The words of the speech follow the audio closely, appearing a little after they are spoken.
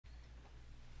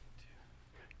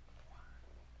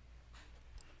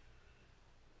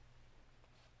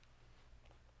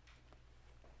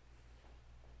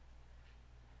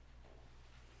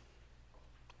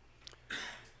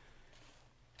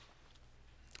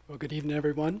Well, good evening,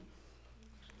 everyone.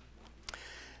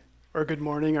 Or good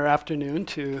morning or afternoon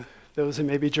to those who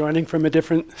may be joining from a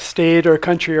different state or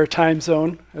country or time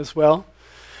zone as well.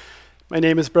 My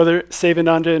name is Brother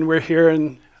Sevananda, and we're here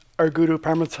in our Guru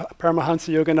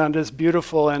Paramahansa Yogananda's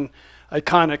beautiful and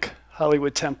iconic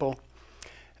Hollywood temple.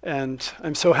 And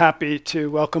I'm so happy to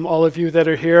welcome all of you that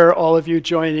are here, all of you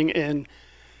joining in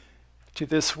to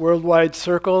this worldwide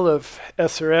circle of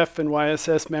SRF and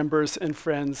YSS members and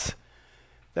friends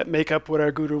that make up what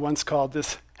our Guru once called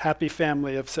this happy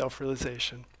family of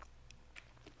self-realization.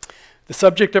 The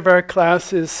subject of our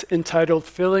class is entitled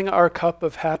Filling Our Cup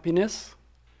of Happiness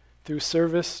Through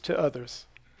Service to Others.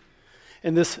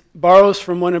 And this borrows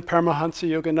from one of Paramahansa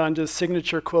Yogananda's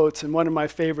signature quotes, and one of my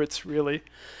favorites really,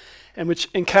 and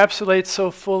which encapsulates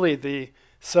so fully the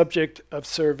subject of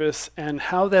service and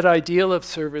how that ideal of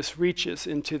service reaches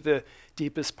into the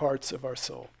deepest parts of our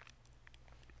soul.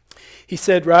 He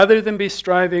said, rather than be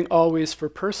striving always for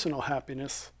personal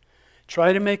happiness,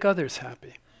 try to make others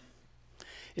happy.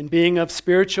 In being of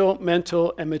spiritual,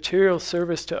 mental, and material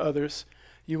service to others,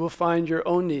 you will find your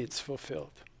own needs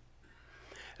fulfilled.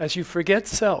 As you forget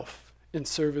self in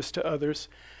service to others,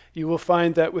 you will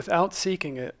find that without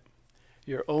seeking it,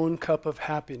 your own cup of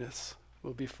happiness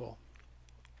will be full.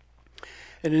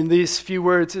 And in these few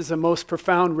words is a most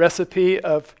profound recipe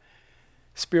of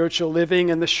spiritual living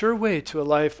and the sure way to a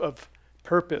life of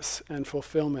purpose and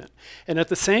fulfillment. And at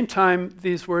the same time,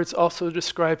 these words also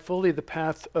describe fully the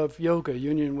path of yoga,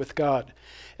 union with God,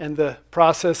 and the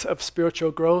process of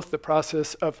spiritual growth, the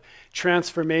process of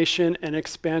transformation and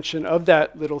expansion of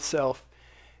that little self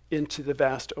into the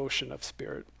vast ocean of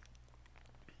spirit.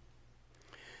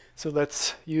 So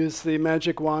let's use the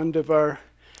magic wand of our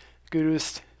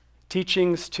Guru's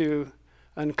teachings to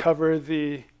uncover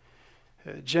the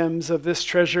gems of this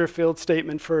treasure-filled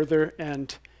statement further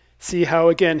and see how,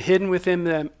 again, hidden within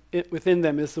them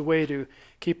is the way to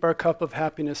keep our cup of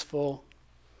happiness full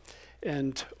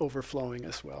and overflowing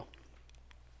as well.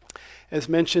 As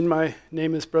mentioned, my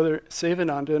name is Brother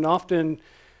Sevananda, and often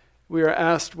we are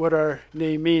asked what our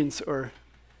name means or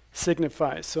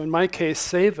signifies. So in my case,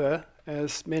 Seva,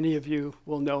 as many of you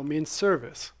will know, means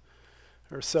service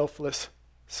or selfless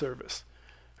service.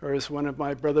 Or as one of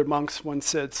my brother monks once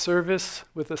said, service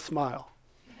with a smile.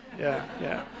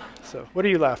 Yeah. So what are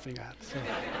you laughing at? So,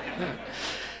 yeah.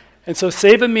 And so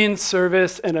Seva means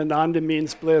service and Ananda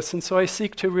means bliss. And so I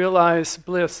seek to realize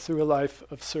bliss through a life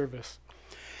of service.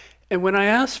 And when I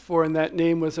asked for and that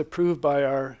name was approved by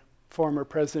our former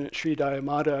president, Sri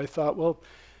Dayamata, I thought, well,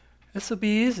 this will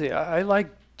be easy. I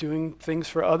like doing things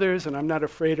for others, and I'm not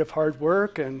afraid of hard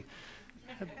work, and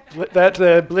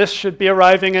that bliss should be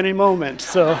arriving any moment.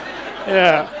 So,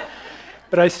 yeah.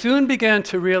 But I soon began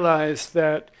to realize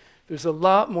that there's a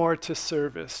lot more to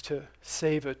service, to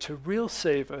seva, to real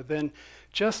seva, than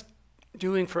just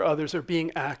doing for others or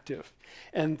being active.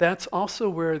 And that's also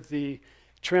where the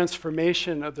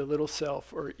transformation of the little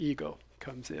self or ego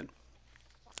comes in.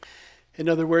 In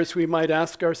other words, we might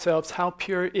ask ourselves, how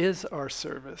pure is our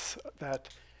service, that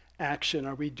action?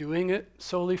 Are we doing it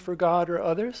solely for God or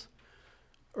others?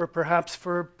 Or perhaps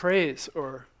for praise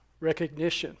or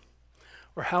recognition?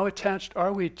 Or how attached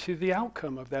are we to the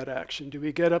outcome of that action? Do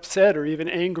we get upset or even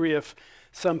angry if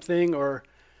something, or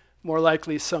more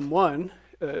likely someone,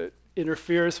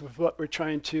 interferes with what we're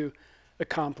trying to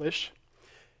accomplish?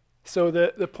 So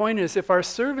the point is, if our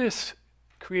service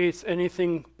creates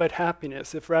anything but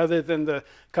happiness, if rather than the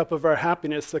cup of our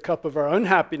happiness, the cup of our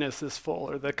unhappiness is full,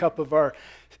 or the cup of our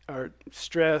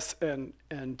stress and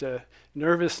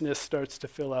nervousness starts to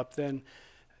fill up, then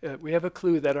we have a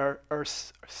clue that our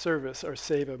service, our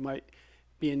seva, might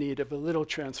be in need of a little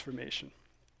transformation.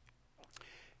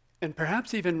 And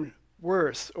perhaps even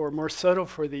worse or more subtle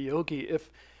for the yogi,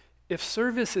 if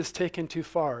service is taken too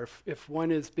far, if one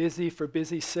is busy for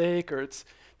busy's sake, or it's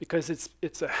because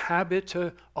it's a habit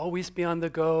to always be on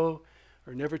the go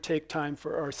or never take time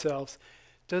for ourselves,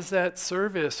 does that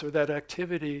service or that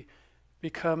activity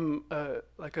become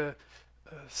like a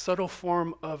subtle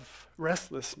form of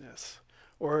restlessness,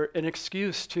 or an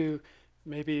excuse to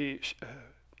maybe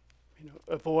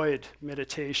avoid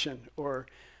meditation or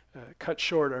cut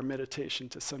short our meditation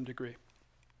to some degree?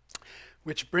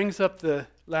 Which brings up the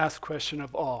last question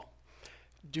of all.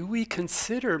 Do we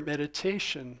consider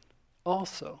meditation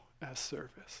also as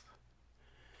service?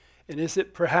 And is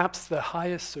it perhaps the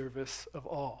highest service of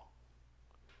all?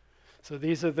 So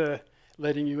these are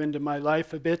letting you into my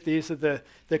life a bit, these are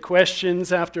the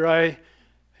questions after I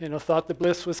thought the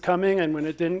bliss was coming, and when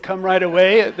it didn't come right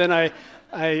away, then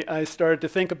I started to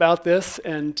think about this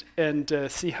and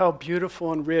see how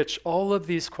beautiful and rich all of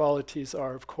these qualities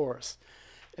are, of course.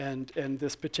 and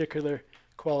this particular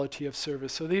quality of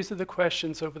service. So these are the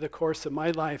questions over the course of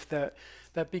my life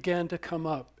that began to come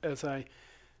up as I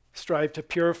strive to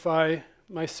purify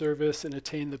my service and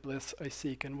attain the bliss I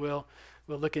seek. And we'll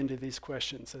look into these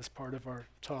questions as part of our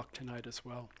talk tonight as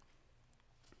well.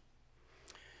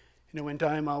 You know, when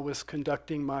Dayama was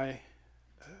conducting my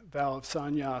vow of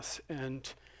sannyas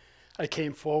and I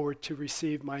came forward to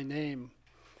receive my name,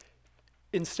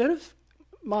 instead of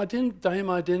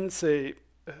Dayama didn't say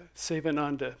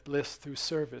Sevananda, bliss through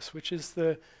service, which is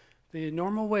the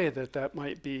normal way that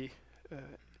might be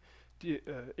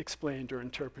explained or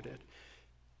interpreted.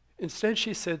 Instead,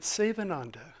 she said,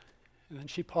 Sevananda. And then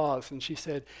she paused and she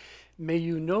said, may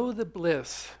you know the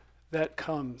bliss that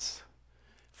comes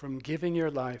from giving your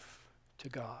life to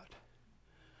God.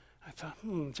 I thought,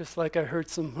 just like I heard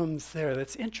some hums there.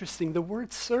 That's interesting. The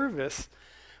word service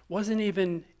wasn't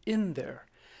even in there.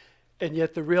 And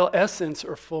yet the real essence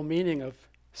or full meaning of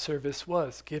service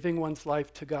was giving one's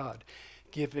life to God,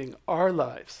 giving our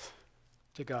lives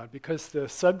to God, because the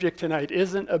subject tonight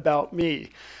isn't about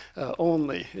me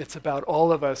only. It's about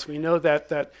all of us. We know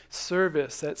that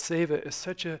service, that seva, is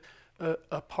such a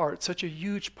part, such a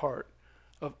huge part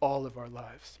of all of our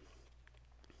lives.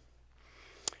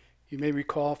 You may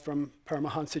recall from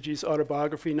Paramahansaji's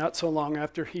autobiography, not so long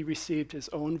after he received his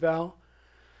own vow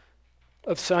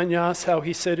of sannyas, how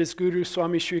he said his guru,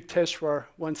 Swami Sri Yukteswar,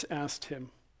 once asked him,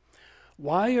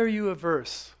 why are you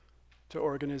averse to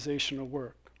organizational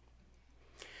work?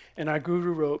 And our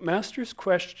guru wrote, Master's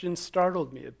question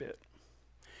startled me a bit.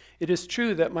 It is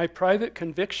true that my private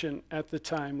conviction at the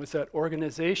time was that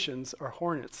organizations are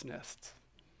hornets' nests.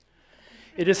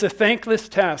 It is a thankless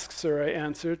task, sir, I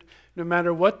answered. No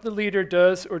matter what the leader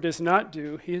does or does not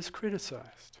do, he is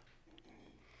criticized.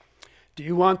 Do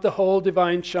you want the whole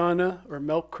divine chana or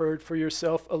milk curd for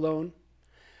yourself alone?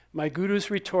 My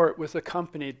guru's retort was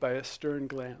accompanied by a stern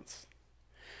glance.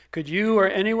 Could you or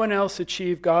anyone else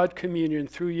achieve God communion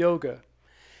through yoga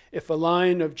if a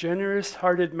line of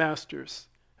generous-hearted masters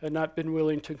had not been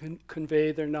willing to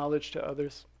convey their knowledge to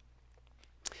others?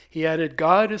 He added,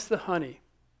 God is the honey.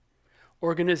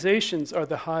 Organizations are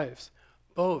the hives.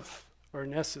 Both are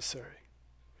necessary.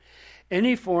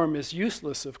 Any form is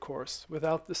useless, of course,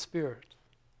 without the spirit.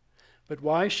 But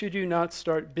why should you not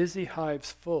start busy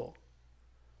hives full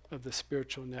of the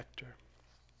spiritual nectar?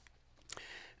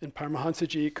 And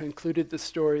Paramahansaji concluded the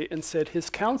story and said, his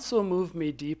counsel moved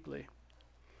me deeply.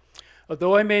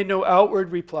 Although I made no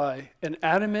outward reply, an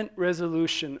adamant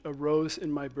resolution arose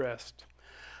in my breast.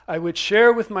 I would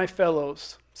share with my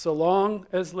fellows,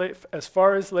 as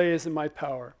far as lay in my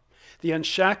power, the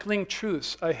unshackling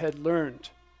truths I had learned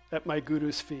at my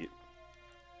guru's feet.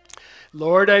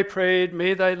 Lord, I prayed,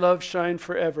 may thy love shine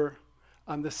forever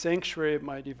on the sanctuary of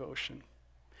my devotion,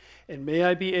 and may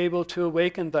I be able to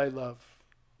awaken thy love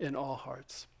in all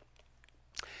hearts.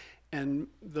 And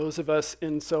those of us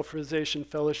in Self-Realization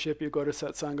Fellowship, you go to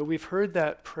Satsanga, we've heard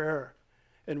that prayer,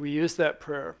 and we use that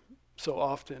prayer so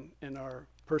often in our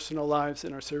personal lives,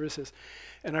 in our services.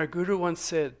 And our Guru once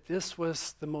said, this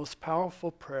was the most powerful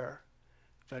prayer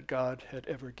that God had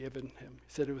ever given him.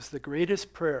 He said it was the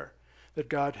greatest prayer that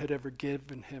God had ever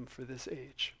given him for this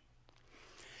age.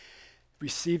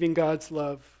 Receiving God's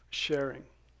love, sharing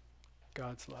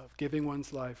God's love, giving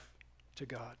one's life to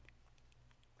God,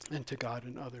 and to God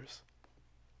and others.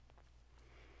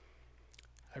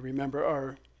 I remember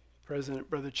our president,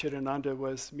 Brother Chidananda,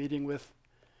 was meeting with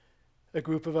a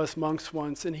group of us monks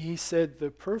once, and he said, the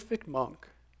perfect monk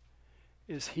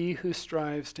is he who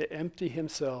strives to empty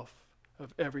himself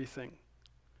of everything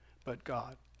but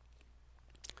God.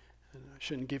 And I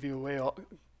shouldn't give away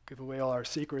all our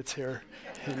secrets here,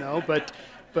 you know, but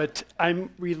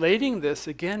I'm relating this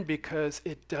again because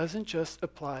it doesn't just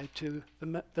apply to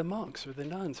the monks or the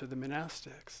nuns or the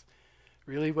monastics.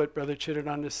 Really what Brother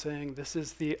Chidananda is saying, this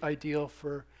is the ideal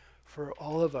for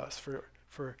all of us,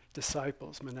 for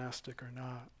disciples, monastic or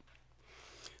not.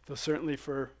 Though certainly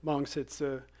for monks it's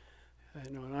an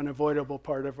unavoidable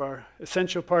part of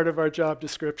essential part of our job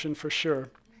description for sure.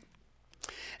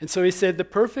 And so he said, the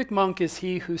perfect monk is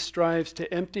he who strives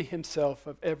to empty himself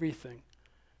of everything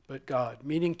but God,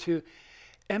 meaning to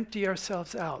empty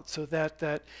ourselves out so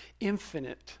that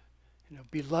infinite,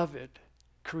 beloved,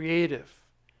 creative,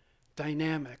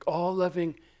 dynamic,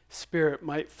 all-loving spirit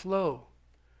might flow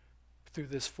through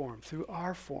this form, through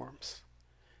our forms,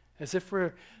 as if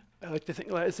we're, I like to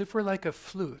think, as if we're like a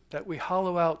flute that we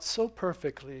hollow out so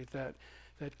perfectly that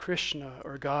Krishna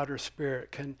or God or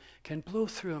Spirit can blow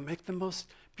through and make the most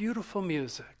beautiful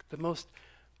music, the most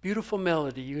beautiful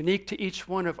melody, unique to each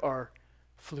one of our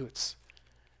flutes.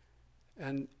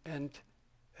 And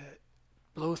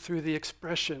blow through the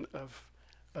expression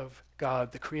of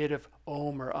God, the creative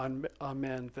Om or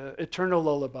Amen, the eternal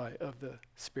lullaby of the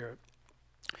Spirit.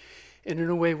 And in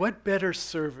a way, what better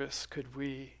service could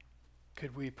we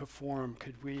perform,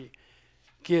 could we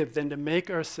give than to make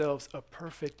ourselves a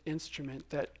perfect instrument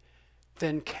that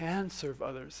then can serve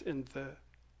others in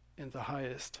the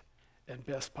highest and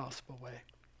best possible way.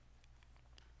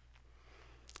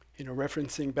 You know,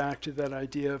 referencing back to that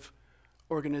idea of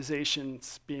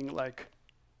organizations being like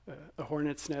a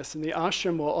hornet's nest, and the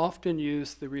ashram will often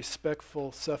use the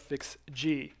respectful suffix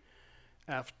G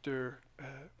after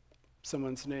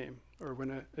someone's name or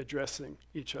when addressing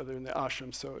each other in the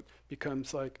ashram, so it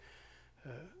becomes like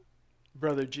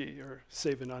Brother G or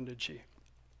Sevananda G.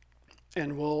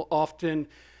 And we'll often,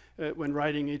 when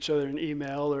writing each other an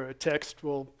email or a text,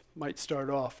 might start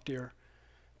off, "Dear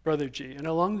Brother G." And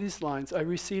along these lines, I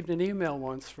received an email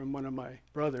once from one of my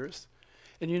brothers.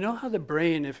 And you know how the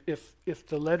brain, if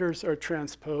the letters are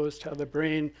transposed, how the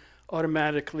brain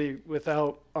automatically,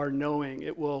 without our knowing,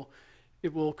 it will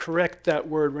correct that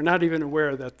word. We're not even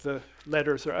aware that the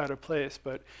letters are out of place.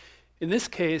 But in this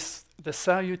case, the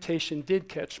salutation did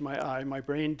catch my eye. My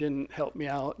brain didn't help me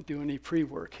out, do any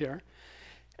pre-work here.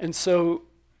 And so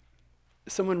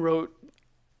someone wrote,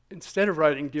 instead of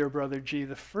writing "Dear Brother G,"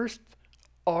 the first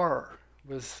R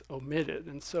was omitted.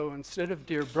 And so instead of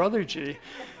 "Dear Brother G,"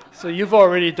 so you've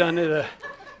already done it,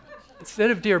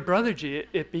 instead of "Dear Brother G,"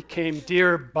 it became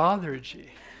 "Dear Bother G."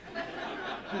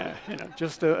 Yeah, you know,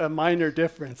 just a minor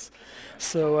difference.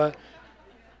 So I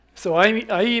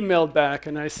emailed back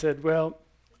and I said, well,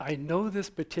 I know this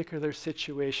particular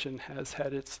situation has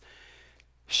had its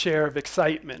share of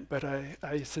excitement, but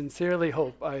I sincerely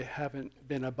hope I haven't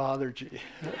been a bother G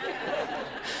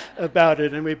about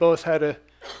it. And we both had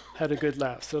a good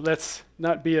laugh. So let's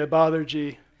not be a bother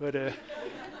G, but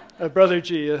a brother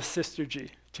G, a sister G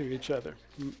to each other.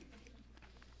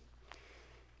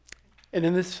 And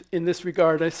in this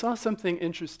regard, I saw something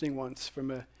interesting once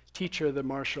from a teacher of the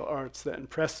martial arts that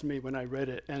impressed me when I read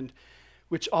it, and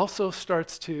which also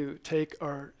starts to take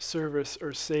our service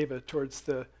or seva towards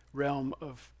the realm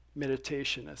of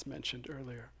meditation, as mentioned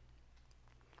earlier.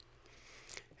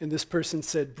 And this person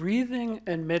said, breathing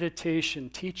and meditation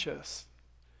teach us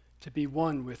to be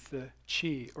one with the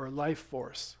chi, or life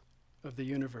force, of the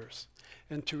universe,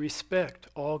 and to respect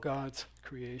all God's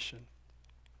creation.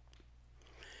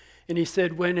 And he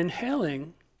said, when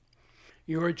inhaling,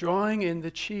 you are drawing in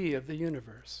the chi of the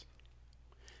universe.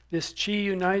 This chi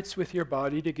unites with your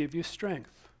body to give you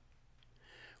strength.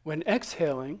 When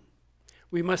exhaling,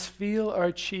 we must feel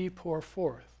our chi pour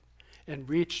forth and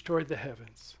reach toward the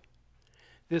heavens.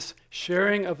 This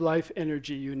sharing of life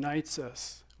energy unites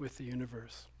us with the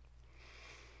universe.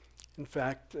 In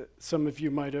fact, some of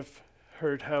you might have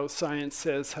heard how science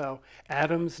says how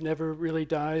atoms never really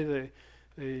die.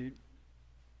 They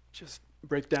just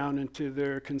break down into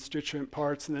their constituent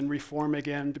parts and then reform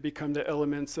again to become the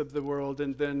elements of the world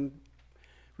and then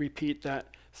repeat that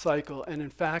cycle. And in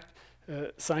fact,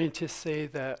 scientists say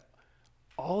that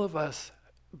all of us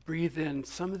breathe in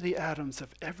some of the atoms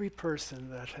of every person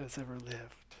that has ever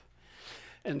lived,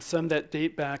 and some that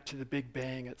date back to the Big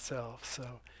Bang itself.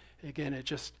 So again, it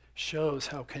just shows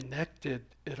how connected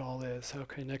it all is, how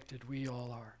connected we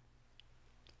all are.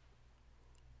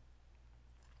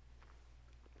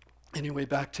 Anyway,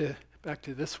 back to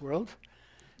this world.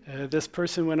 This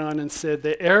person went on and said,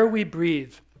 the air we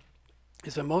breathe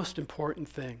is a most important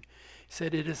thing. He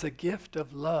said, it is a gift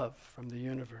of love from the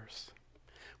universe.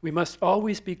 We must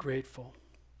always be grateful.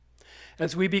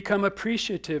 As we become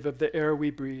appreciative of the air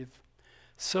we breathe,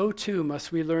 so too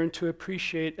must we learn to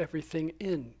appreciate everything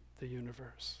in the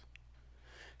universe.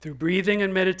 Through breathing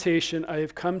and meditation, I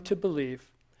have come to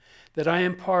believe that I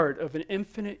am part of an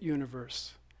infinite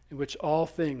universe in which all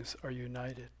things are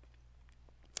united.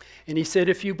 And he said,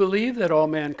 if you believe that all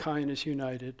mankind is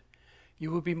united, you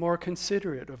will be more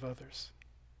considerate of others.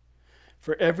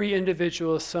 For every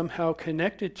individual is somehow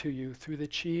connected to you through the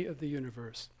chi of the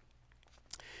universe.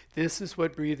 This is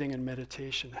what breathing and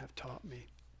meditation have taught me.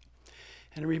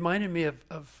 And it reminded me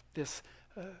of this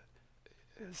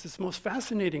most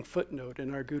fascinating footnote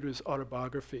in our Guru's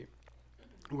autobiography,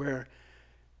 where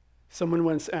someone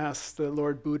once asked the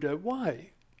Lord Buddha, why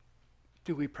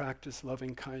do we practice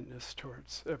loving kindness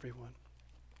towards everyone?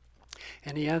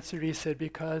 And he answered, he said,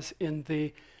 because in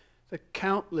the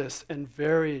countless and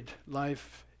varied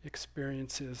life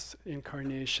experiences,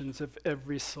 incarnations of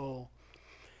every soul,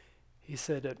 he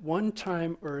said, at one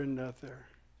time or another,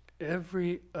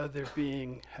 every other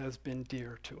being has been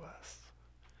dear to us.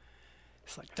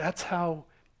 It's like, that's how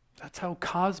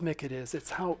cosmic it is.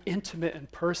 It's how intimate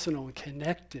and personal and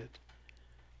connected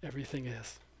everything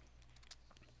is.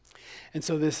 And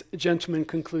so this gentleman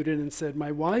concluded and said,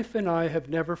 "My wife and I have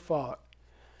never fought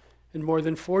in more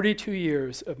than 42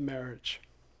 years of marriage.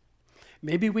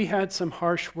 Maybe we had some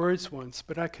harsh words once,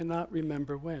 but I cannot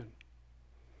remember when.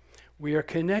 We are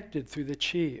connected through the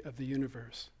chi of the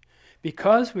universe.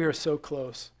 Because we are so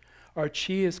close, our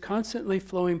chi is constantly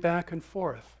flowing back and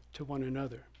forth to one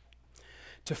another.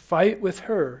 To fight with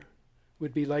her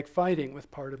would be like fighting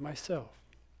with part of myself."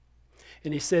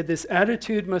 And he said, "This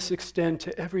attitude must extend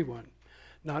to everyone,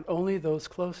 not only those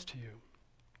close to you.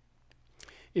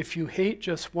 If you hate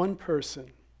just one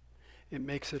person, it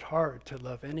makes it hard to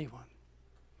love anyone.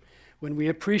 When we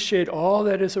appreciate all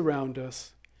that is around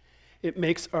us, it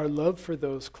makes our love for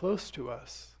those close to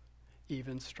us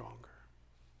even stronger."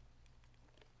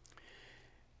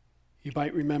 You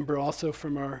might remember also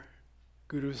from our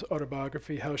Guru's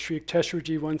autobiography how Sri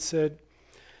Yukteswarji once said,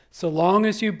 "So long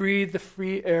as you breathe the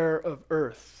free air of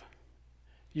earth,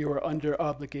 you are under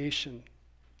obligation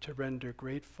to render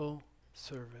grateful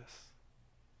service."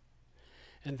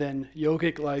 And then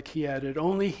yogic-like he added,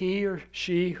 "Only he or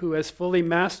she who has fully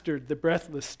mastered the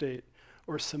breathless state,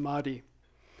 or samadhi,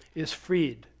 is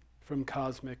freed from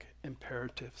cosmic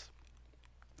imperatives."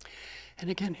 And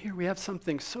again, here we have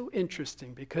something so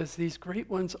interesting, because these great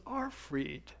ones are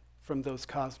freed from those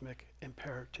cosmic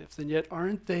imperatives, and yet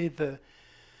aren't they the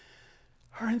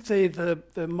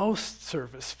most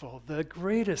serviceful, the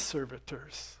greatest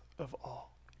servitors of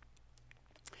all?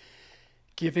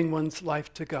 Giving one's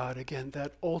life to God, again,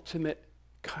 that ultimate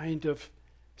kind of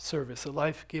service, a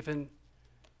life given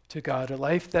to God, a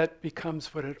life that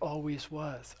becomes what it always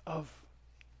was, of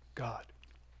God.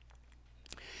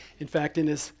 In fact, in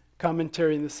his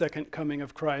commentary in the Second Coming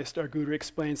of Christ, our Guru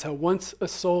explains how once a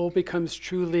soul becomes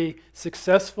truly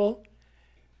successful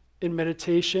in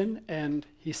meditation, and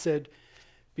he said,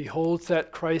 beholds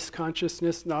that Christ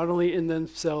consciousness not only in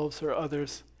themselves or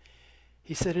others,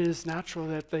 he said it is natural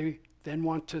that they then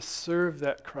want to serve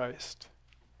that Christ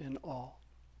in all.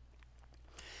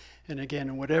 And again,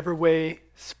 in whatever way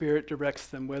Spirit directs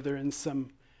them, whether in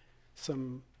some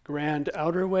grand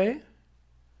outer way,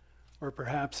 or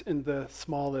perhaps in the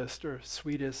smallest or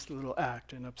sweetest little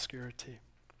act in obscurity.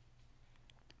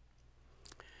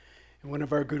 And one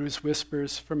of our Guru's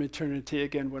whispers from eternity,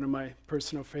 again, one of my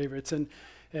personal favorites,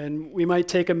 and we might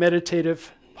take a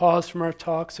meditative pause from our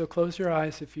talk, so close your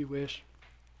eyes if you wish,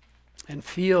 and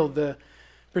feel the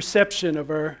perception of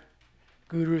our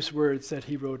Guru's words that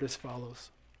he wrote as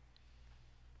follows.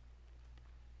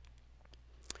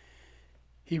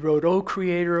 He wrote, "O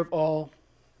Creator of all,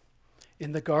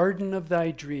 in the garden of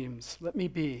thy dreams, let me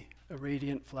be a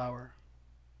radiant flower.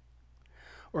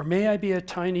 Or may I be a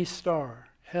tiny star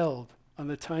held on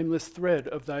the timeless thread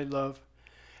of thy love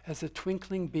as a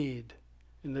twinkling bead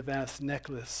in the vast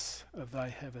necklace of thy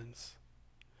heavens.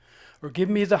 Or give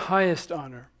me the highest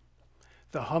honor,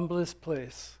 the humblest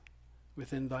place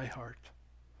within thy heart.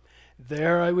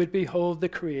 There I would behold the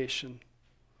creation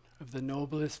of the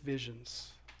noblest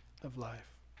visions of life.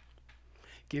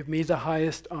 Give me the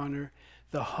highest honor,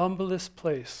 the humblest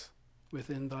place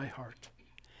within thy heart.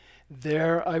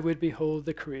 There I would behold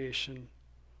the creation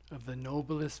of the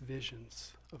noblest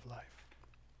visions of life."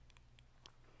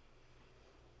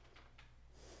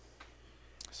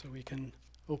 So we can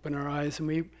open our eyes and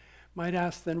we might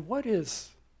ask then, what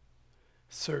is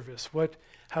service?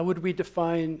 How would we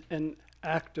define an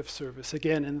act of service?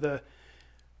 Again, in the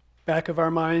back of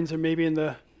our minds or maybe in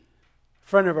the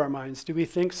front of our minds, do we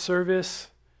think service,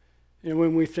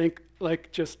 when we think,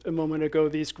 like just a moment ago,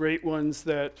 these great ones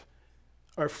that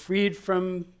are freed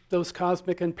from those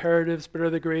cosmic imperatives but are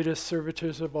the greatest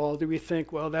servitors of all, do we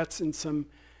think, well, that's in some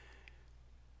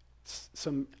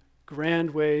grand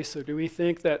way? So do we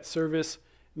think that service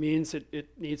means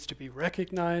it needs to be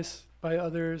recognized by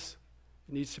others?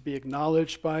 It needs to be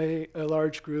acknowledged by a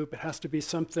large group. It has to be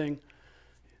something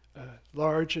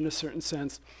large in a certain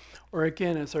sense. Or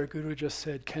again, as our Guru just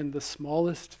said, can the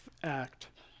smallest act,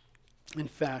 in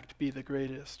fact, be the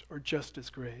greatest or just as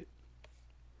great?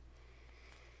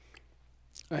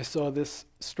 I saw this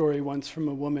story once from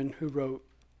a woman who wrote,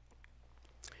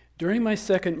 "During my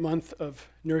second month of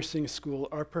nursing school,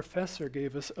 our professor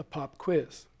gave us a pop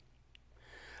quiz.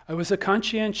 I was a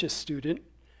conscientious student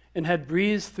and had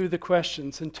breezed through the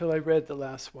questions until I read the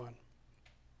last one.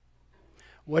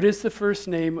 What is the first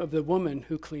name of the woman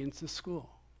who cleans the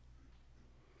school?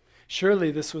 Surely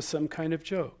this was some kind of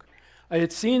joke. I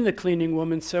had seen the cleaning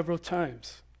woman several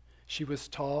times. She was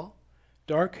tall,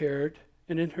 dark-haired,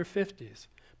 and in her 50s,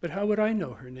 but how would I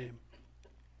know her name?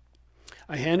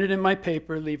 I handed in my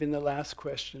paper, leaving the last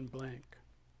question blank.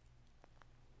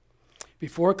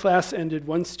 Before class ended,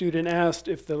 one student asked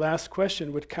if the last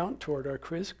question would count toward our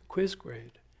quiz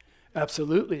grade.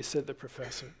 Absolutely, said the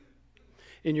professor.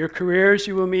 In your careers,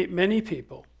 you will meet many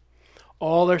people.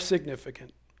 All are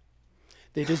significant.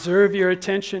 They deserve your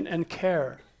attention and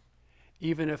care,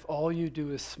 even if all you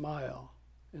do is smile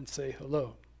and say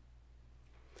hello.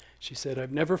 She said,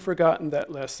 I've never forgotten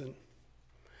that lesson.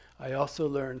 I also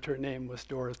learned her name was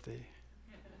Dorothy.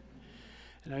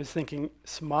 And I was thinking,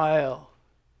 smile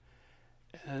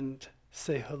and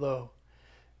say hello.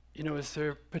 You know, is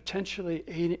there potentially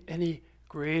any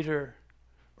greater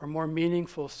or more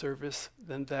meaningful service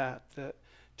than that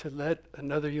to let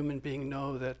another human being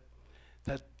know that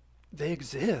they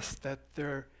exist, that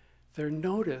they're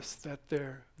noticed, that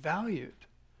they're valued,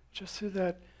 just through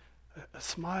that a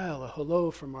smile, a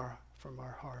hello from our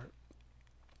heart.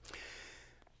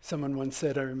 Someone once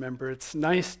said, I remember, it's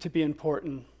nice to be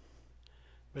important,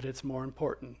 but it's more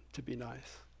important to be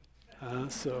nice.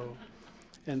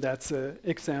 And that's an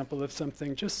example of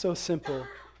something just so simple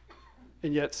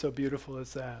and yet so beautiful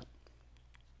as that.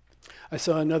 I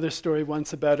saw another story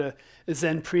once about a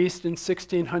Zen priest in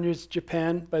 1600s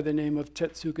Japan by the name of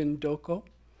Tetsugen Doko,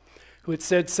 who had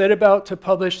set about to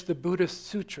publish the Buddhist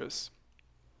sutras,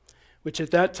 which at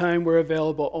that time were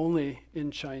available only in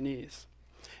Chinese.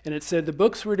 And it said the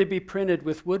books were to be printed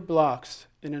with wood blocks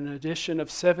in an edition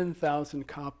of 7,000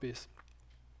 copies.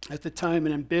 At the time,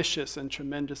 an ambitious and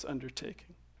tremendous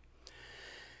undertaking.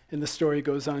 And the story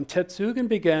goes on. Tetsugen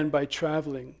began by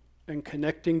traveling and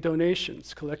collecting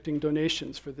donations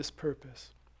for this purpose.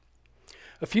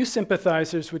 A few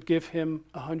sympathizers would give him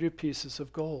 100 pieces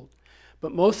of gold,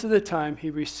 but most of the time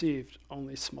he received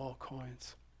only small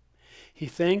coins. He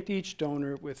thanked each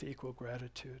donor with equal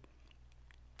gratitude.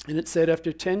 And it said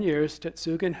after 10 years,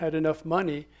 Tetsugen had enough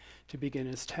money to begin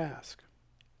his task.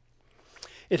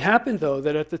 It happened, though,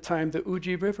 that at the time the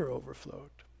Uji River overflowed.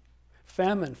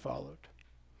 Famine followed.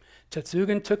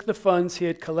 Tetsugen took the funds he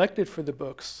had collected for the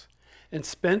books and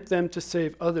spent them to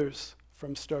save others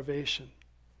from starvation.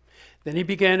 Then he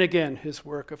began again his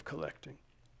work of collecting.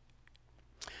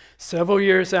 Several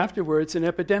years afterwards, an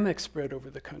epidemic spread over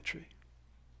the country.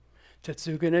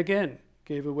 Tetsugen again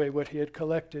gave away what he had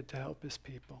collected to help his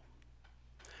people.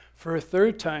 For a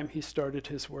third time, he started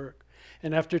his work,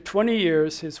 and after 20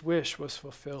 years, his wish was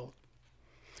fulfilled.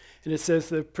 And it says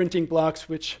the printing blocks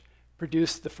which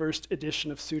produced the first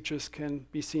edition of sutras can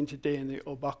be seen today in the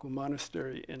Obaku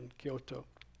Monastery in Kyoto.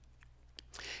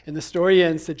 And the story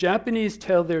ends, the Japanese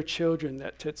tell their children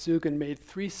that Tetsugen made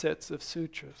 3 sets of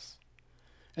sutras,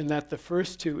 and that the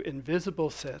first 2 invisible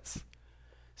sets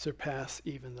surpass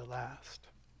even the last.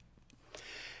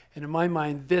 And in my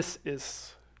mind, this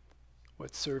is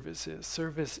what service is.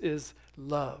 Service is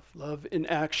love. Love in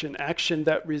action. Action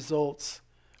that results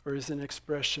or is an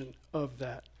expression of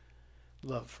that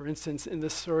love. For instance, in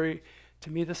this story, to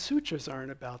me, the sutras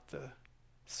aren't about the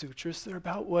sutras. They're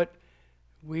about what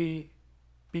we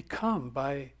become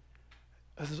by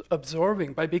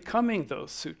absorbing, by becoming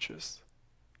those sutras,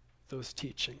 those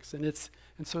teachings.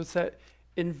 And so it's that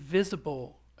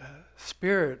invisible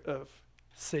spirit of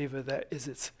seva that is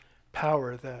its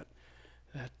power, that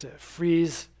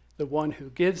frees the one who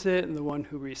gives it and the one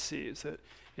who receives it.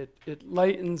 It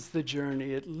lightens the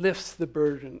journey. It lifts the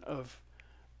burden of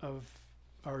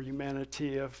our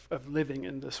humanity, of living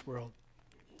in this world.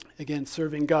 Again,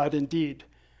 serving God indeed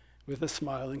with a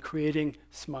smile and creating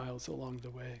smiles along the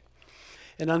way.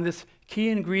 And on this key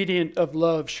ingredient of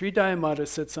love, Sri Dayamata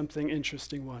said something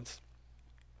interesting once.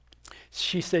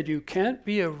 She said, you can't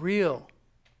be a real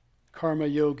karma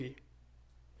yogi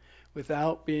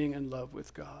without being in love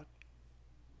with God.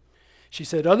 She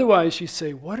said, otherwise you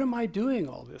say, what am I doing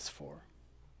all this for?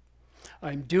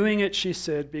 I'm doing it, she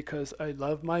said, because I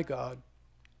love my God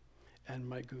and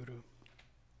my Guru.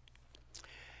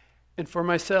 And for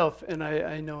myself, and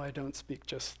I know I don't speak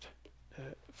just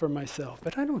for myself,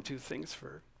 but I don't do things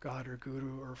for God or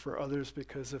Guru or for others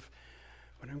because of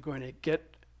what I'm going to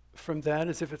get from that,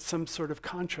 as if it's some sort of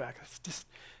contract. It's just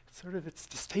it's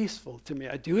distasteful to me.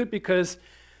 I do it because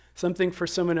something for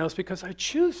someone else because I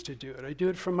choose to do it. I do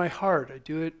it from my heart. I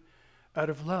do it out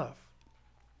of love.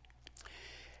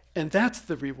 And that's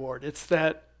the reward. It's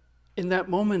that in that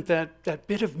moment, that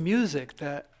bit of music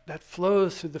that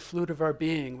flows through the flute of our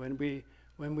being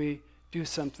when we do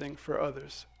something for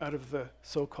others out of the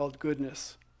so-called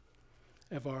goodness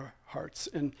of our hearts.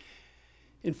 And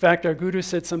in fact, our Guru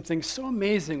said something so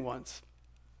amazing once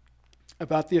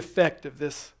about the effect of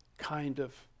this kind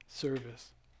of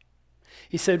service.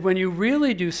 He said, when you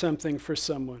really do something for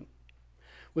someone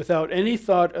without any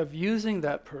thought of using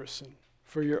that person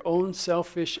for your own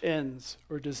selfish ends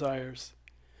or desires,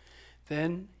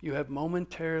 then you have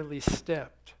momentarily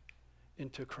stepped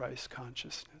into Christ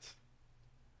consciousness.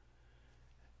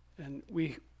 And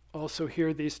we also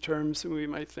hear these terms and we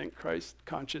might think Christ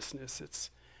consciousness, it's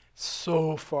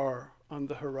so far on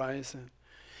the horizon.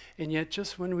 And yet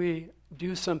just when we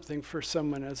do something for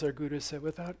someone, as our Guru said,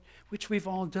 without which we've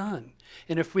all done,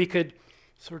 and if we could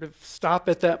sort of stop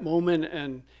at that moment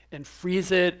and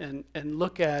freeze it and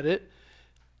look at it,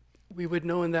 we would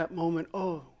know in that moment,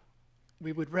 oh,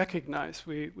 we would recognize,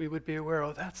 we would be aware,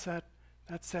 oh, that's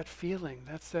that feeling,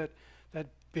 that's that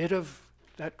bit of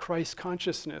that Christ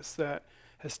consciousness that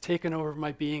has taken over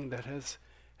my being, that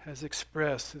has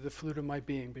expressed through the flute of my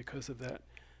being because of that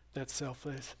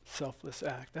selfless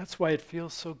act. That's why it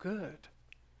feels so good,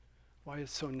 why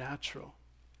it's so natural.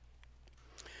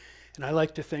 And I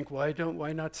like to think, why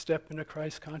not step into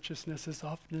Christ consciousness as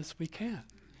often as we can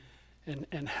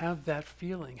and have that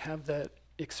feeling, have that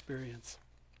experience.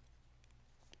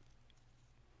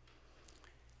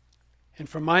 And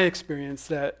from my experience,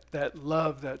 that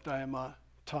love that Dhyama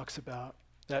talks about,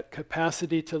 that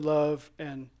capacity to love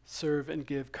and serve and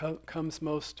give comes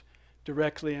most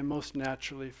directly and most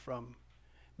naturally from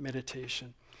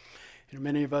meditation. And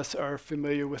many of us are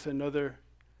familiar with another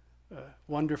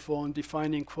wonderful and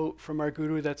defining quote from our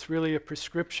Guru that's really a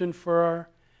prescription for our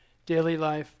daily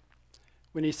life,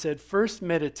 when he said, first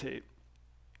meditate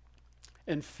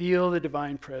and feel the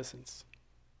divine presence.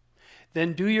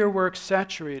 Then do your work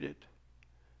saturated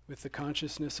with the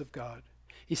consciousness of God.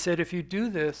 He said, if you do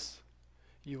this,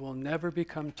 you will never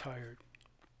become tired.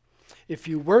 If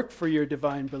you work for your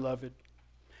divine beloved,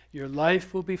 your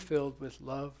life will be filled with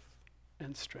love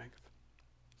and strength.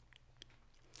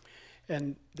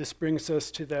 And this brings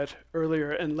us to that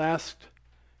earlier and last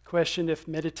question, if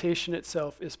meditation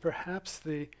itself is perhaps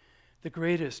the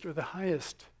greatest or the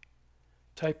highest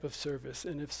type of service,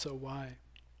 and if so, why?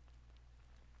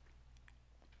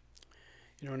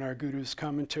 You know, in our Guru's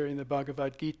commentary in the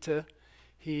Bhagavad Gita,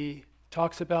 he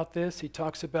talks about this. He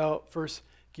talks about first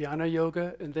Jnana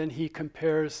Yoga, and then he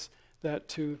compares that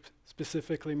to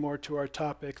specifically more to our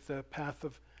topic, the path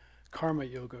of Karma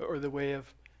Yoga, or the way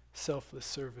of selfless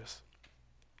service.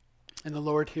 And the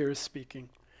Lord here is speaking.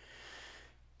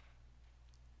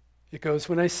 It goes,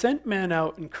 when I sent man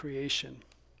out in creation,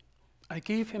 I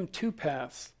gave him two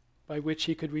paths by which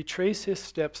he could retrace his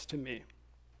steps to me.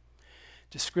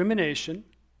 Discrimination,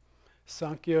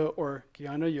 Sankhya or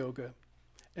Jnana Yoga,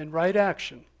 and right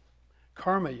action,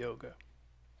 Karma Yoga,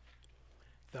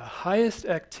 the highest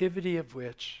activity of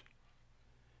which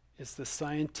is the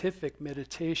scientific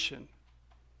meditation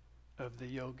of the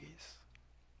yogis.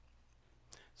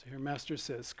 So here Master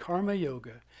says, Karma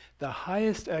Yoga, the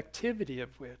highest activity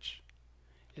of which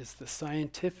is the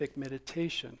scientific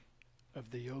meditation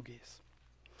of the yogis.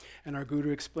 And our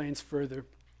Guru explains further.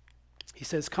 He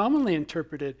says, commonly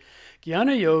interpreted,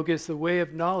 Jnana Yoga is the way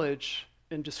of knowledge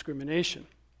and discrimination.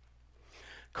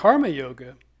 Karma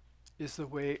Yoga is the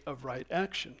way of right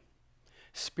action,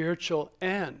 spiritual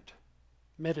and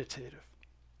meditative.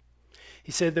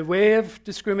 He said, the way of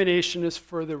discrimination is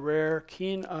for the rare,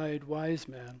 keen-eyed wise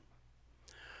man.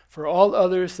 For all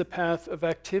others, the path of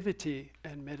activity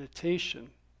and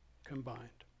meditation combined.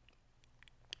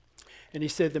 And he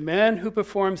said, the man who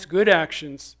performs good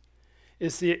actions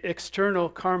is the external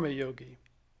karma yogi.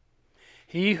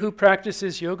 He who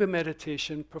practices yoga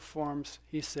meditation performs,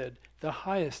 he said, the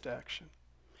highest action.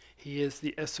 He is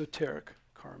the esoteric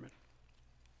karman.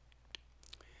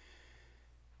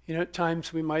 You know, at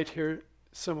times we might hear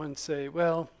someone say,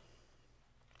 well,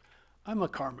 I'm a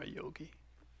karma yogi.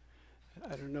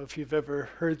 I don't know if you've ever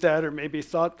heard that or maybe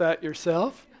thought that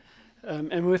yourself.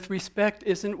 And with respect,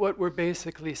 isn't what we're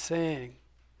basically saying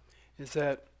is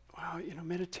that, wow, you know,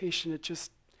 meditation, it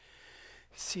just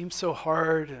seems so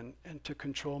hard and to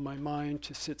control my mind,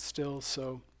 to sit still.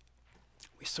 So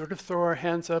we sort of throw our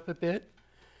hands up a bit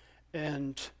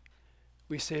and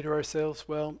we say to ourselves,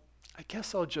 well, I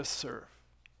guess I'll just serve.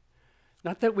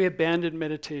 Not that we abandon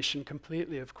meditation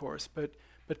completely, of course, but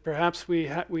perhaps we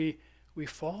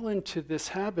fall into this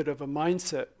habit of a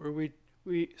mindset where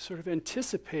we sort of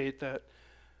anticipate that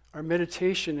our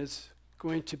meditation is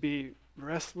going to be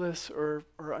restless or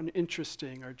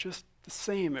uninteresting or just the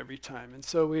same every time. And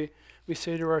so we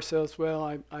say to ourselves,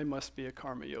 well, I must be a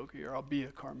karma yogi, or I'll be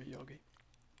a karma yogi.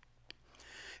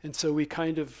 And so we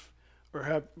kind of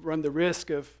run the risk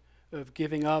of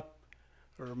giving up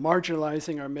or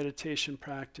marginalizing our meditation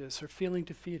practice or feeling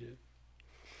defeated.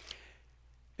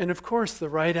 And of course, the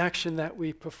right action that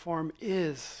we perform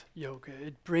is yoga.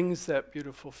 It brings that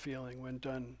beautiful feeling when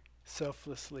done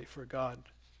selflessly for God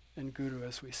and Guru,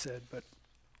 as we said. But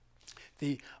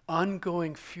the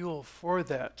ongoing fuel for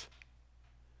that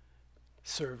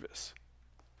service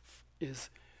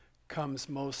comes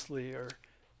mostly, or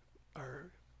I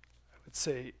would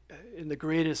say in the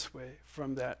greatest way,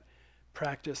 from that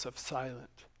practice of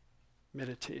silent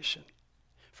meditation,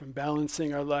 from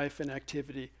balancing our life and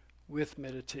activity with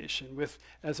meditation, with,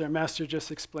 as our master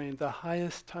just explained, the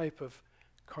highest type of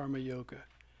karma yoga,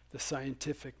 the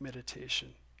scientific meditation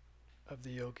of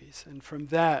the yogis. And from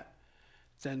that,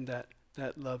 then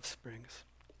that love springs.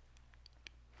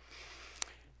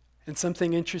 And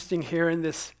something interesting here in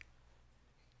this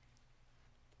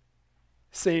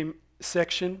same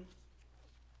section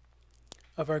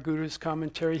of our Guru's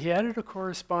commentary, he added a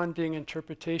corresponding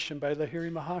interpretation by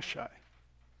Lahiri Mahashai,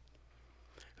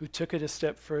 who took it a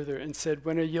step further and said,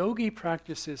 when a yogi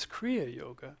practices Kriya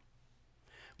Yoga,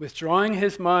 withdrawing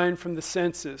his mind from the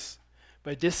senses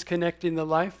by disconnecting the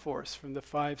life force from the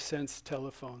 5 sense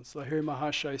telephones, Lahiri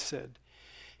Mahashai said,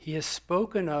 he is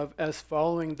spoken of as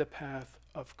following the path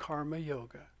of Karma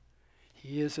Yoga.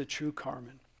 He is a true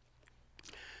karman.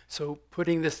 So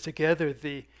putting this together,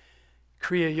 the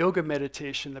Kriya Yoga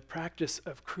meditation, the practice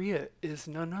of Kriya, is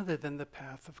none other than the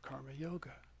path of Karma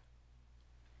Yoga.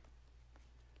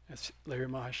 As Lahiri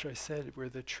Mahashai said, we're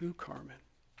the true karman.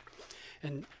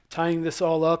 And tying this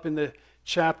all up in the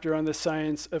chapter on the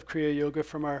science of Kriya Yoga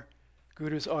from our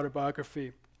Guru's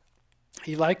autobiography,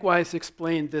 he likewise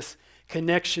explained this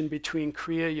connection between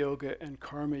Kriya Yoga and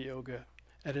Karma Yoga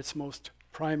at its most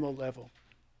primal level.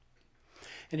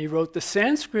 And he wrote, the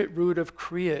Sanskrit root of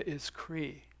Kriya is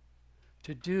Kri,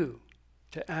 to do,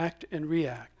 to act and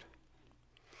react.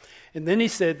 And then he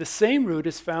said, the same root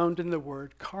is found in the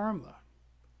word karma,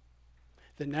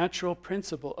 the natural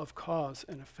principle of cause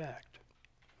and effect.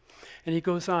 And he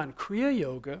goes on, Kriya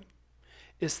Yoga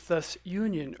is thus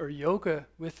union or yoga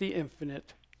with the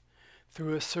infinite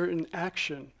through a certain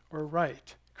action or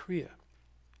rite, Kriya.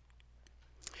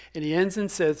 And he ends and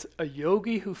says, a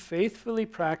yogi who faithfully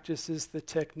practices the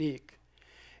technique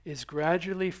is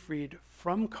gradually freed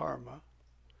from karma,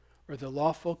 or the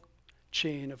lawful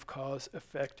chain of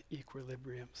cause-effect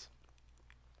equilibriums.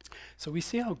 So we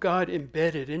see how God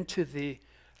embedded into the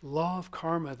law of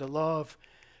karma, the law of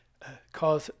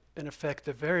cause and effect,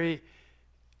 the very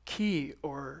key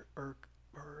or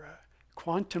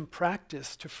quantum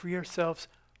practice to free ourselves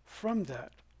from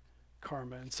that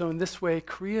karma. And so in this way,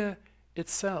 Kriya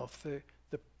itself,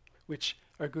 which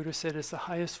our Guru said is the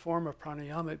highest form of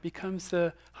pranayama, it becomes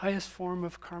the highest form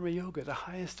of karma yoga, the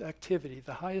highest activity,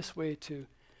 the highest way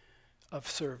of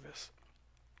service.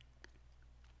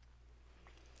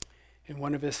 In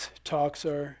one of his talks,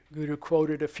 our Guru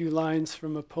quoted a few lines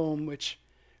from a poem which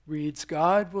reads,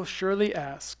 God will surely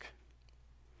ask,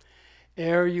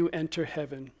 ere you enter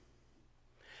heaven,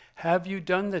 have you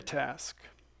done the task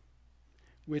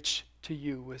which to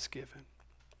you was given?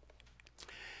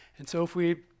 And so if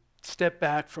we step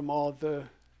back from all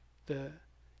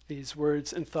these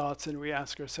words and thoughts and we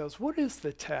ask ourselves, what is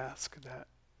the task that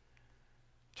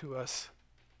to us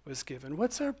was given?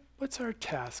 What's our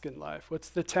task in life? What's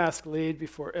the task laid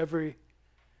before every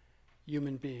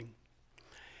human being?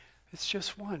 It's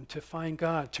just one, to find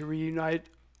God, to reunite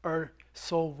our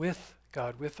soul with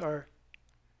God, with our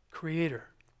Creator.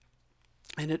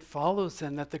 And it follows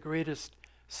then that the greatest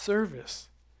service,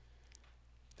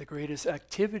 the greatest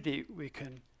activity we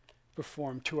can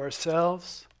perform to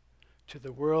ourselves, to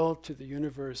the world, to the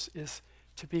universe, is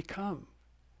to become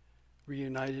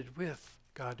reunited with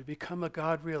God, to become a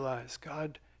God-realized,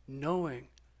 God-knowing,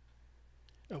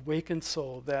 awakened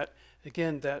soul, that,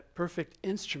 again, that perfect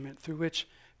instrument through which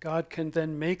God can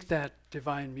then make that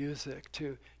divine music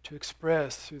to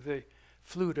express through the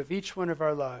flute of each one of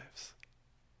our lives.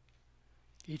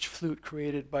 Each flute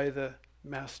created by the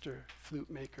master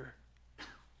flute maker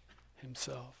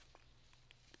himself.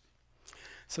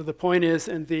 So the point is,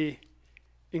 and the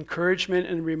encouragement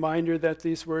and reminder that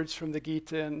these words from the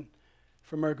Gita and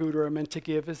from our Guru are meant to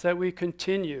give, is that we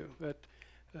continue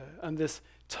on this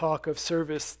talk of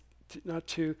service, not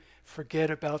to forget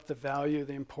about the value,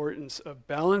 the importance of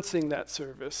balancing that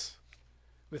service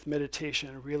with meditation,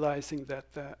 and realizing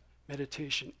that that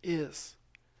meditation is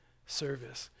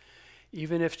service.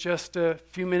 Even if just a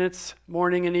few minutes,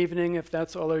 morning and evening, if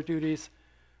that's all our duties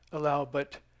allow,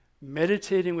 but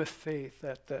meditating with faith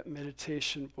that that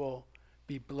meditation will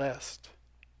be blessed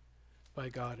by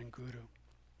God and Guru.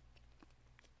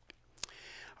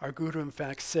 Our Guru, in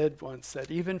fact, said once that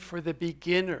even for the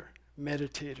beginner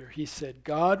meditator, he said,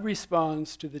 God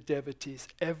responds to the devotee's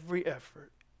every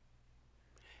effort,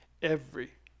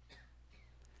 every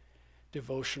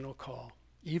devotional call.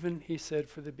 Even, he said,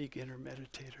 for the beginner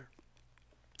meditator.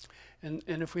 And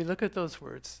if we look at those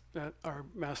words, that our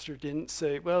master didn't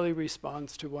say, well, he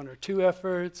responds to 1 or 2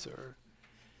 efforts, or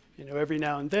every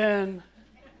now and then,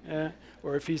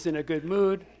 or if he's in a good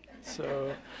mood.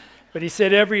 So, but he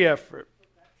said every effort,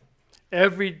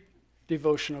 every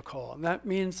devotional call, and that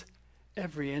means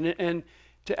every. And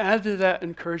to add to that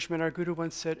encouragement, our Guru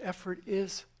once said, effort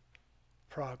is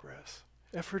progress.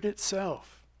 Effort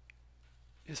itself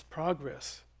is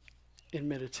progress in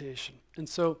meditation. And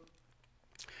so,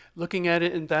 looking at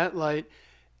it in that light,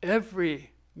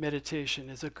 every meditation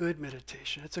is a good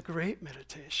meditation. It's a great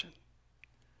meditation.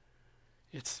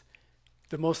 It's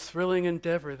the most thrilling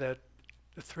endeavor, the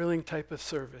thrilling type of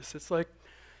service. It's like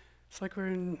we're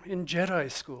in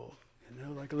Jedi school,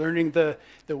 like learning the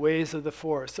ways of the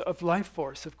force, of life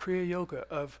force, of Kriya Yoga,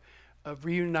 of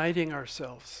reuniting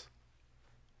ourselves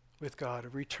with God,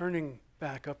 of returning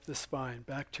back up the spine,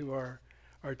 back to our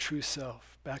true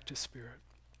self, back to spirit.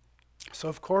 So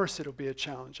of course it'll be a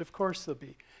challenge. Of course there'll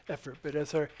be effort. But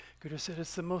as our Guru said,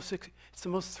 it's the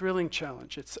most thrilling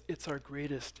challenge. It's our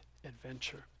greatest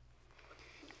adventure.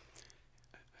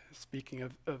 Speaking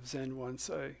of Zen once,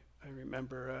 I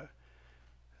remember,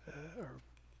 or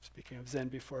speaking of Zen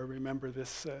before, I remember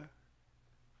this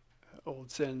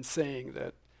old Zen saying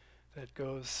that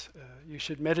goes, you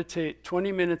should meditate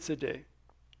 20 minutes a day,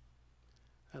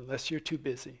 unless you're too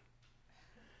busy.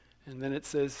 And then it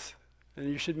says, and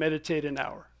you should meditate an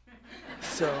hour.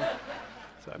 So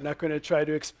I'm not going to try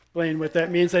to explain what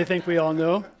that means. I think we all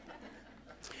know.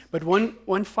 But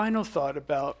one final thought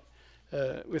about,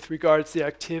 with regards to the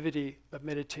activity of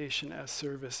meditation as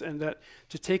service, and that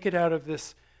to take it out of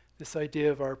this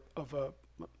idea of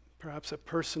perhaps a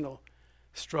personal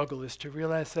struggle, is to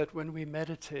realize that when we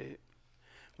meditate,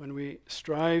 when we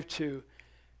strive to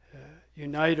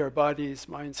unite our bodies,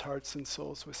 minds, hearts, and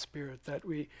souls with spirit, that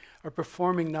we are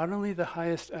performing not only the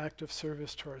highest act of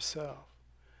service to ourselves,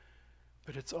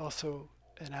 but it's also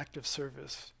an act of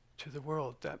service to the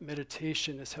world. That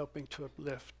meditation is helping to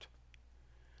uplift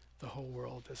the whole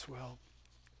world as well.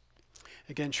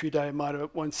 Again, Sri Dayamata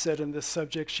once said on this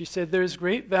subject, she said, there is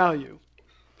great value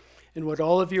in what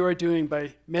all of you are doing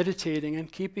by meditating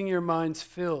and keeping your minds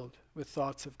filled with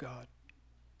thoughts of God.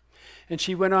 And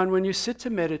she went on, when you sit to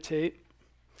meditate,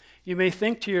 you may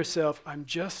think to yourself, I'm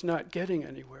just not getting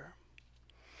anywhere.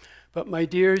 But my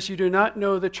dears, you do not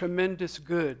know the tremendous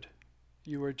good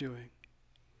you are doing.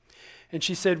 And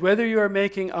she said, whether you are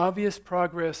making obvious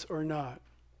progress or not,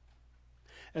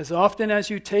 as often as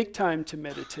you take time to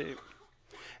meditate,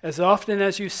 as often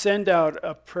as you send out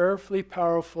a prayerfully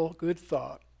powerful good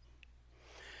thought,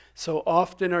 so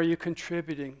often are you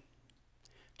contributing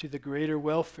to the greater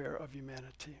welfare of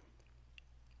humanity.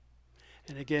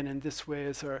 And again, in this way,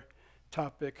 as our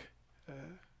topic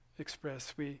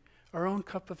expressed, our own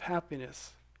cup of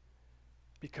happiness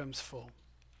becomes full.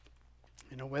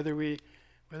 Whether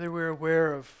we're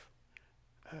aware of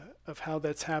how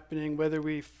that's happening, whether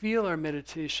we feel our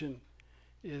meditation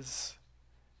is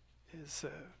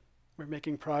we're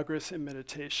making progress in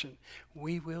meditation,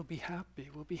 we will be happy.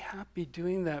 We'll be happy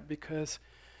doing that because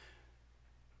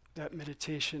that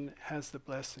meditation has the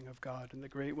blessing of God and the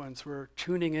great ones. We're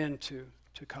tuning in to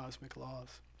cosmic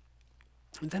laws.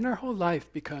 And then our whole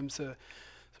life becomes a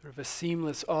sort of a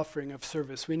seamless offering of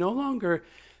service. We no longer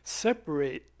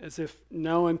separate as if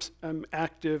now I'm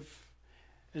active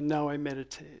and now I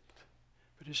meditate.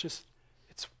 But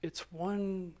it's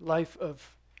one life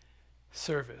of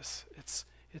service.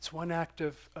 It's one act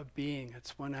of being.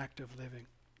 It's one act of living.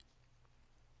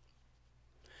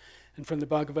 And from the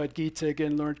Bhagavad Gita,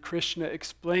 again, Lord Krishna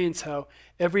explains how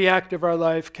every act of our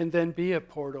life can then be a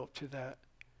portal to that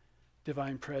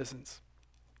divine presence.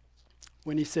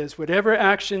 When he says, whatever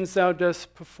actions thou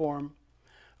dost perform,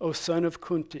 O son of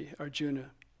Kunti,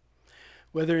 Arjuna,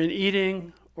 whether in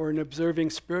eating or in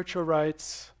observing spiritual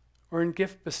rites or in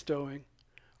gift bestowing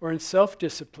or in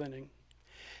self-disciplining,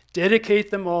 dedicate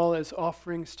them all as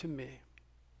offerings to me,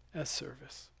 as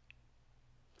service.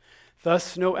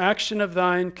 Thus no action of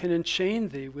thine can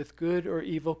enchain thee with good or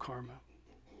evil karma.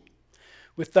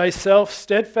 With thyself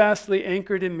steadfastly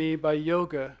anchored in me by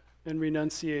yoga and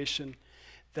renunciation,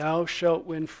 thou shalt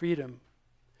win freedom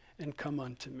and come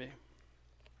unto me.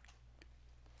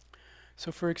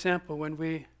 So for example, when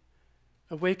we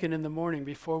awaken in the morning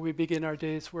before we begin our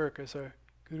day's work, as our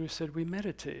Guru said, we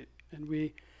meditate and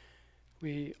we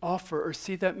offer or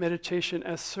see that meditation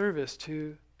as service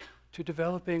to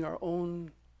developing our own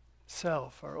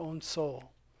self, our own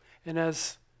soul, and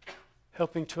as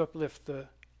helping to uplift the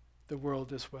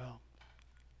world as well.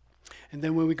 And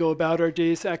then when we go about our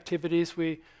day's activities,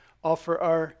 we offer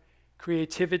our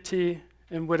creativity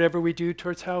and whatever we do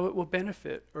towards how it will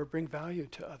benefit or bring value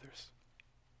to others.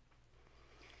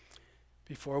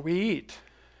 Before we eat,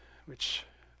 which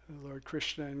Lord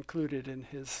Krishna included in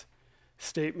his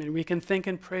statement. We can think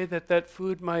and pray that that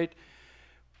food might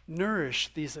nourish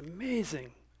these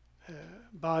amazing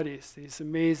bodies, these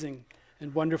amazing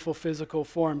and wonderful physical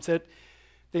forms, that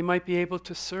they might be able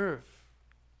to serve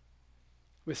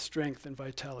with strength and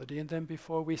vitality. And then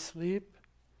before we sleep,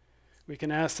 we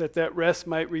can ask that that rest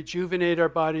might rejuvenate our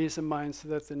bodies and minds so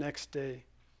that the next day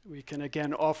we can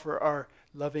again offer our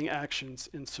loving actions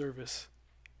in service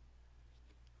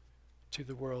to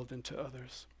the world and to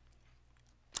others.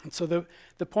 And so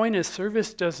the point is,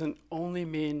 service doesn't only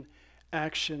mean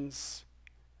actions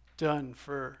done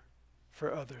for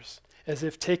others, as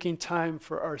if taking time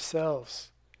for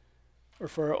ourselves or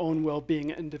for our own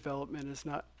well-being and development is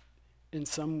not in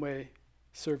some way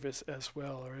service as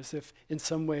well, or as if in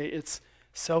some way it's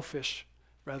selfish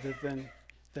rather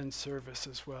than service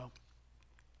as well.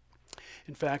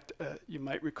 In fact, you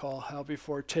might recall how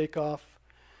before takeoff,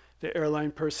 the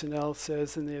airline personnel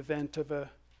says in the event of a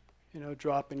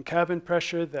drop in cabin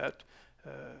pressure that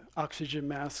oxygen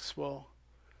masks will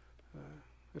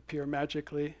appear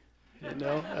magically,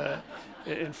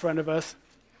 in front of us.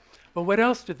 But what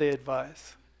else do they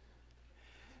advise?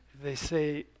 They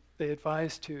say they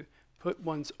advise to put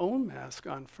one's own mask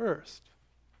on first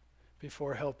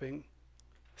before helping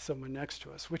someone next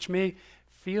to us, which may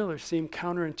feel or seem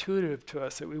counterintuitive to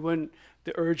us, that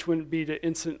the urge wouldn't be to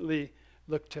instantly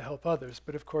look to help others.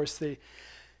 But of course, the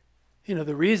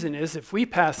reason is if we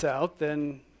pass out,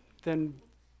 then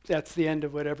that's the end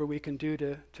of whatever we can do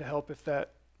to help if there's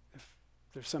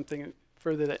something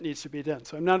further that needs to be done.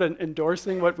 So I'm not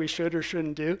endorsing what we should or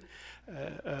shouldn't do,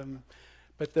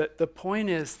 but the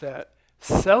point is that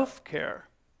self-care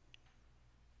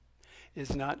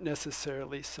is not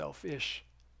necessarily selfish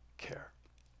care.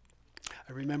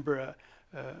 I remember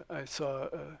I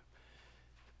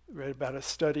read about a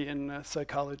study in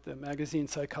psychology, the magazine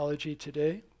Psychology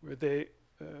Today, where a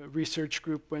research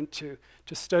group went to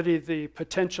study the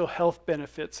potential health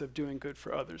benefits of doing good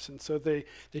for others. And so they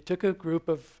took a group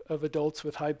of adults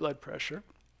with high blood pressure,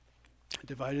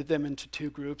 divided them into two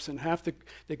groups, and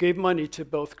they gave money to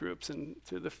both groups. And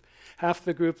to half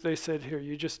the group, they said, here,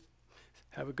 you just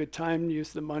have a good time,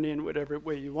 use the money in whatever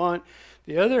way you want.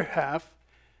 The other half,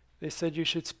 they said, you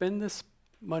should spend this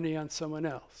money on someone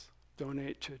else.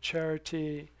 Donate to a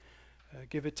charity,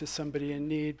 give it to somebody in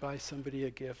need, buy somebody a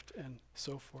gift, and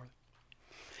so forth.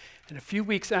 And a few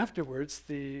weeks afterwards,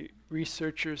 the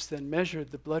researchers then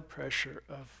measured the blood pressure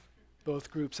of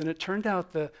both groups. And it turned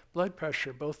out the blood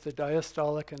pressure, both the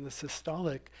diastolic and the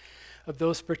systolic, of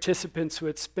those participants who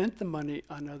had spent the money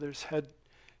on others had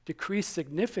decreased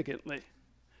significantly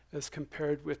as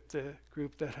compared with the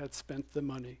group that had spent the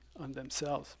money on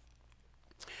themselves.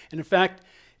 And in fact,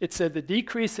 it said the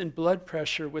decrease in blood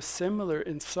pressure was similar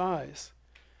in size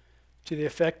to the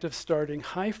effect of starting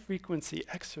high-frequency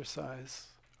exercise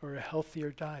or a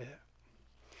healthier diet.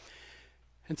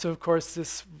 And so, of course,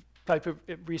 this type of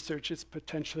research is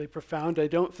potentially profound. I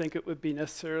don't think it would be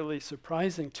necessarily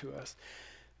surprising to us.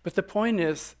 But the point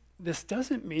is, this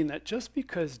doesn't mean that just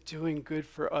because doing good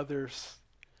for others,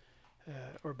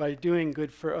 or by doing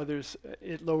good for others,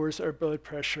 it lowers our blood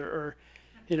pressure or,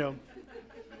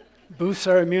 boosts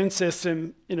our immune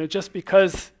system, just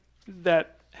because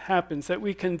that happens, that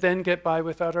we can then get by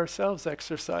without ourselves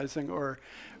exercising or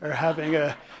having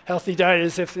a healthy diet,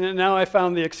 as if now I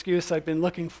found the excuse I've been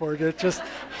looking for to just,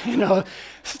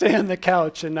 stay on the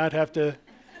couch and not have to,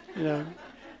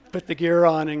 put the gear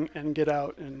on and get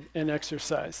out and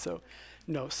exercise. So,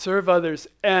 no, serve others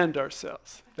and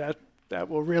ourselves. That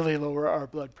will really lower our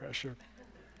blood pressure.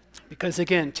 Because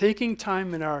again, taking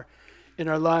time in our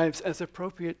lives as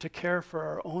appropriate to care for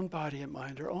our own body and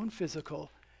mind, our own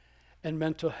physical and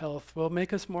mental health, will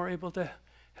make us more able to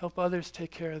help others take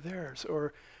care of theirs,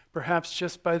 or perhaps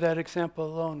just by that example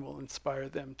alone will inspire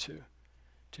them to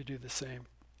do the same.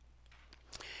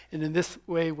 And in this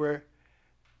way, we're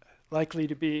likely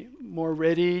to be more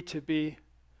ready to be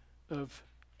of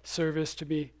service, to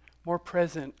be more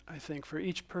present, I think, for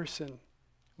each person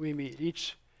we meet,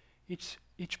 each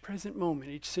present moment,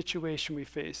 each situation we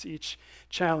face, each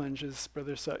challenge, as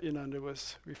Brother Sevananda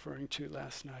was referring to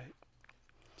last night.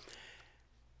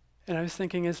 And I was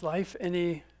thinking, is life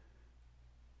any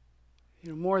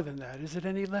more than that? Is it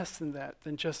any less than that,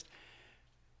 than just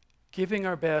giving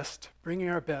our best, bringing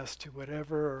our best to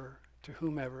whatever or to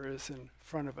whomever is in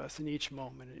front of us in each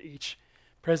moment, in each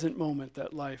present moment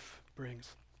that life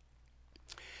brings?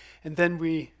 And then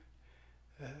we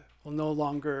will no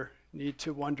longer need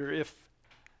to wonder if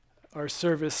our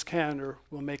service can or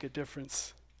will make a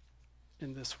difference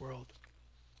in this world.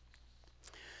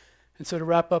 And so to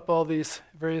wrap up all these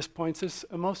various points, there's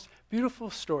a most beautiful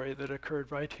story that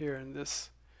occurred right here in this,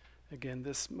 again,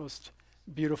 this most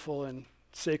beautiful and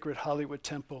sacred Hollywood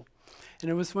temple.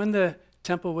 And it was when the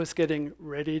temple was getting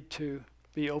ready to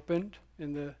be opened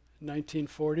in the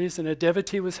 1940s, and a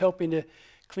devotee was helping to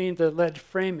clean the lead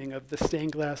framing of the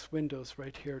stained glass windows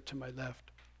right here to my left.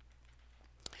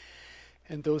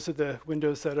 And those are the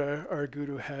windows that our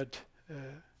guru had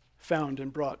found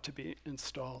and brought to be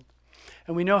installed.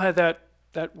 And we know how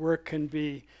that work can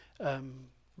be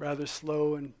rather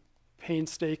slow and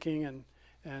painstaking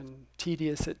and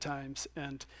tedious at times.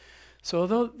 And so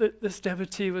although this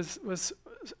devotee was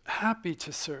happy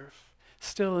to serve,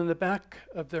 still in the back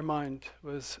of their mind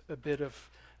was a bit of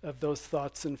those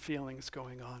thoughts and feelings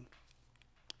going on.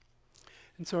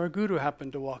 And so our guru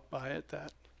happened to walk by at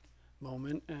that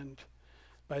moment, and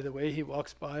by the way, he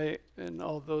walks by in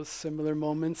all those similar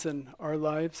moments in our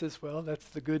lives as well. That's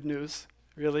the good news,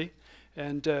 really.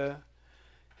 And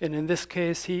in this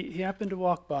case, he happened to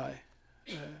walk by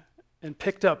and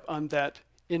picked up on that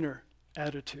inner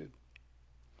attitude.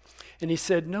 And he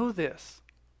said, know this,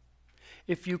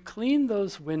 if you clean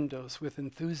those windows with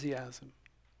enthusiasm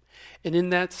and in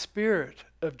that spirit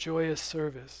of joyous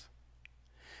service,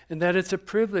 and that it's a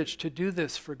privilege to do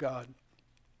this for God,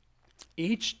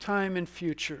 each time in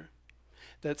future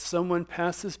that someone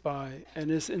passes by and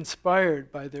is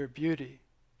inspired by their beauty,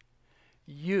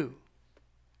 you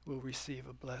will receive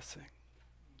a blessing.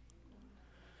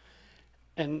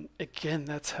 And again,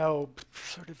 that's how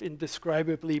sort of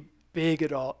indescribably big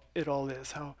it all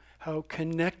is, how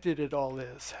connected it all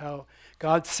is, how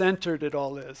God-centered it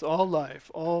all is, all life,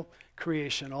 all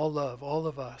creation, all love, all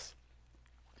of us.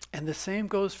 And the same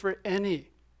goes for any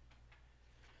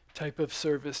type of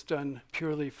service done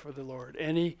purely for the Lord,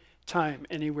 any time,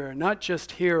 anywhere, not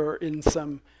just here or in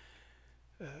some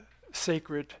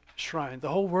sacred shrine. The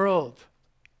whole world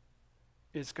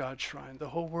is God's shrine. The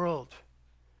whole world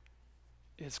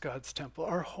is God's temple.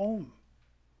 Our home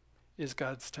is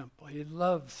God's temple. He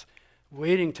loves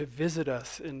waiting to visit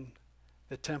us in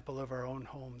the temple of our own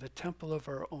home, the temple of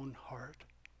our own heart.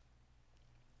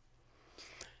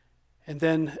 And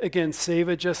then again,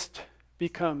 seva just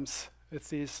becomes, with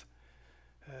these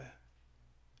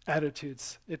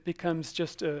attitudes, it becomes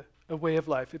just a way of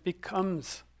life. It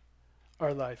becomes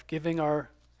our life, giving our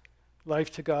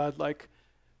life to God like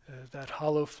that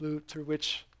hollow flute through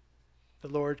which the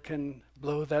Lord can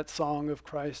blow that song of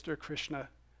Christ or Krishna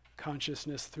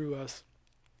consciousness through us.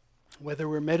 Whether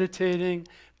we're meditating,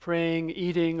 praying,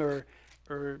 eating, or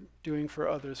doing for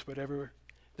others, whatever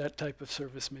that type of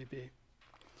service may be.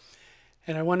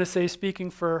 And I want to say,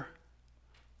 speaking for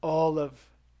all of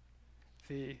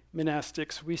the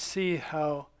monastics, we see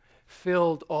how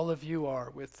filled all of you are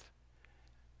with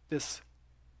this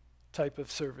type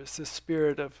of service, this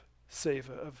spirit of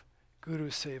seva, of guru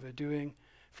seva, doing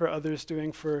for others,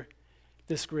 doing for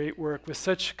this great work with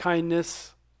such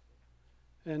kindness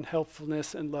and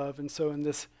helpfulness and love. And so in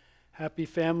this happy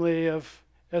family of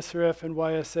SRF and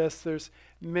YSS, there's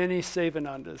many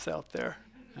Sevanandas out there.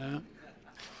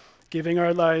 Giving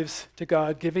our lives to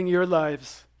God, giving your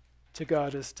lives to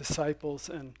God as disciples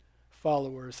and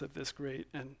followers of this great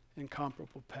and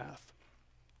incomparable path.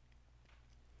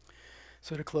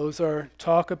 So to close our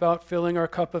talk about filling our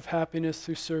cup of happiness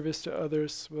through service to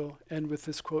others, we'll end with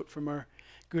this quote from our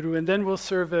Guru, and then we'll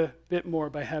serve a bit more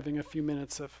by having a few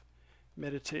minutes of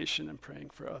meditation and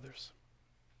praying for others.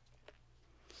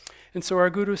 And so our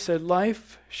Guru said,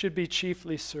 life should be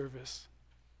chiefly service.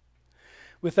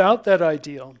 Without that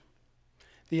ideal,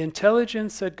 the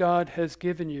intelligence that God has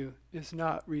given you is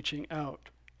not reaching out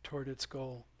toward its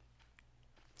goal.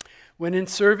 When in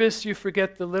service you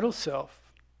forget the little self,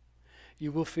 you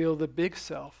will feel the big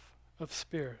self of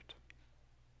spirit.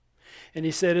 And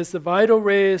he said, as the vital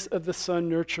rays of the sun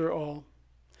nurture all,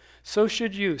 so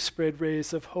should you spread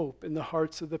rays of hope in the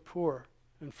hearts of the poor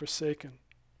and forsaken.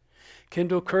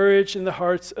 Kindle courage in the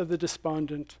hearts of the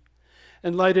despondent,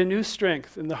 and light a new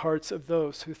strength in the hearts of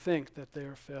those who think that they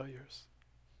are failures.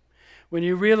 When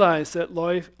you realize that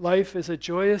life is a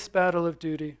joyous battle of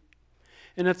duty,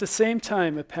 and at the same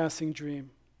time a passing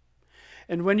dream,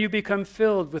 and when you become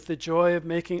filled with the joy of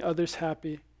making others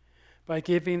happy by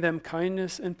giving them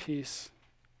kindness and peace,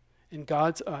 in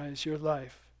God's eyes your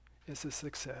life is a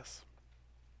success.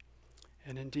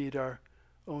 And indeed our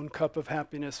own cup of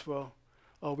happiness will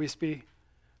always be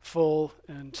full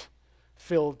and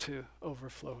filled to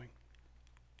overflowing.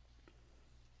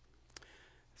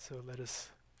 So let us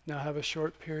now have a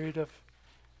short period of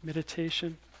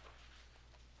meditation.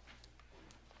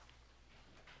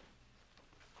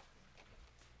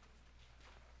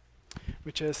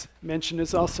 which as mentioned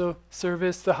is also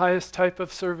service, the highest type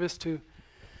of service, to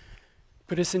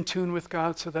put us in tune with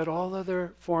God so that all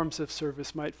other forms of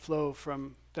service might flow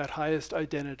from that highest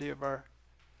identity of our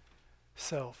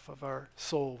self, of our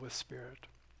soul with Spirit,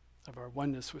 of our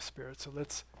oneness with Spirit. So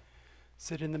let's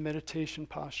sit in the meditation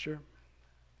posture.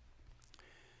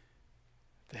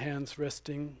 The hands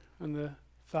resting on the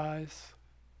thighs,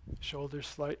 shoulders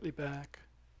slightly back,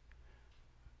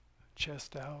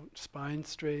 chest out, spine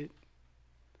straight,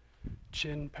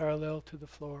 chin parallel to the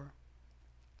floor.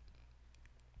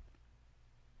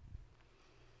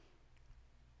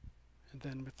 And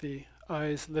then with the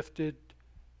eyes lifted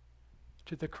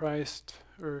to the Christ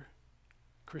or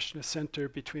Krishna center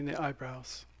between the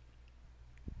eyebrows.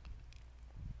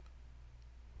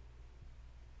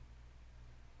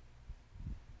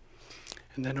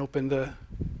 And then open the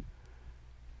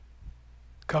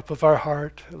cup of our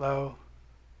heart, allow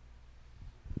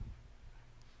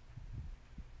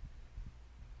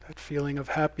that feeling of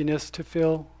happiness to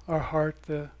fill our heart,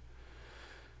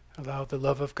 allow the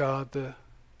love of God, the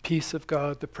peace of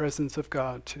God, the presence of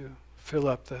God to fill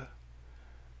up the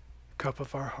cup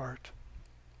of our heart.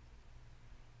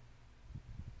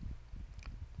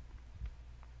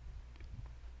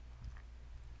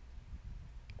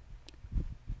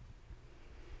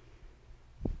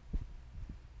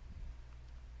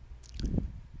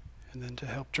 And then to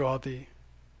help draw the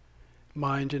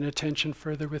mind and attention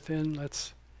further within,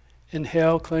 let's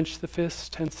inhale, clench the fists,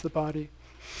 tense the body,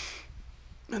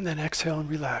 and then exhale and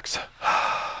relax.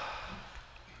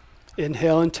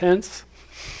 Inhale and tense.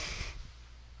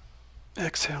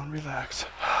 Exhale and relax.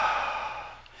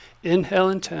 Inhale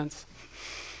and tense.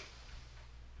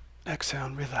 Exhale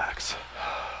and relax.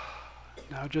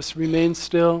 Now just remain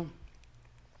still.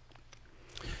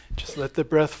 Just let the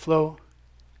breath flow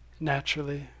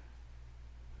naturally.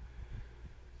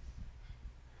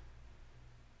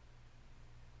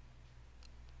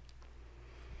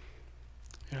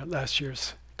 At last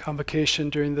year's convocation,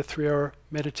 during the 3-hour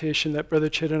meditation that Brother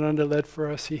Sevananda led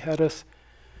for us, he had us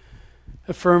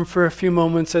affirm for a few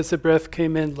moments as the breath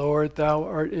came in, Lord, thou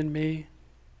art in me.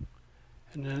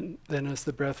 And then as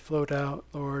the breath flowed out,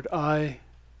 Lord, I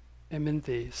am in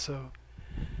thee. So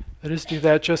let us do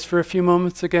that just for a few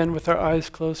moments again with our eyes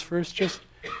closed first.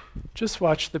 Just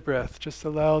watch the breath. Just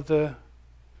allow the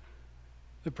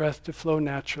breath to flow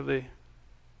naturally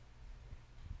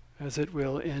as it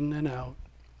will, in and out.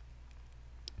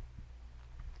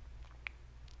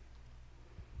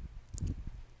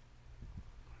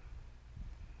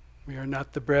 We are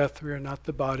not the breath, we are not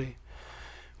the body.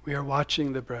 We are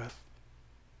watching the breath,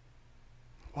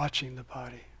 watching the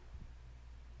body.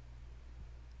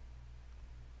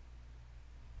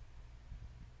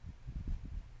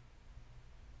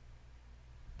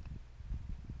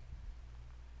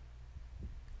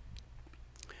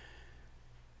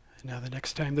 And now the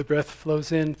next time the breath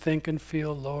flows in, think and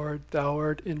feel, Lord, thou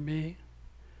art in me.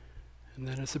 And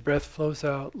then as the breath flows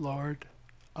out, Lord,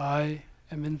 I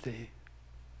am in thee.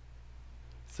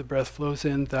 As the breath flows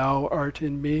in, thou art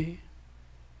in me,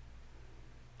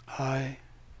 I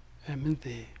am in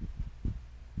thee.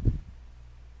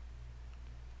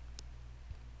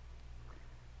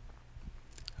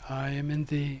 I am in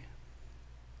thee.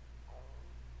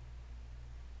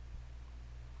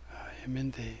 I am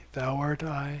in thee. Thou art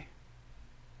I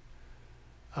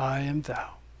am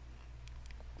thou.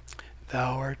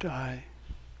 Thou art I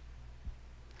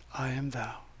am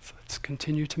thou. So let's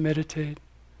continue to meditate.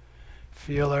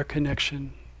 Feel our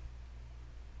connection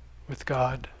with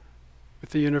God, with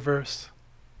the universe.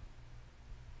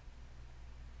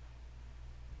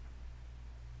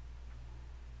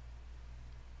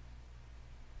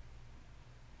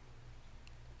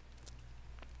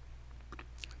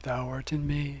 Thou art in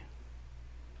me,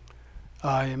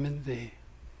 I am in thee.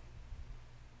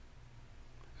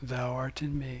 Thou art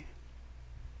in me,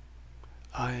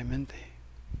 I am in thee.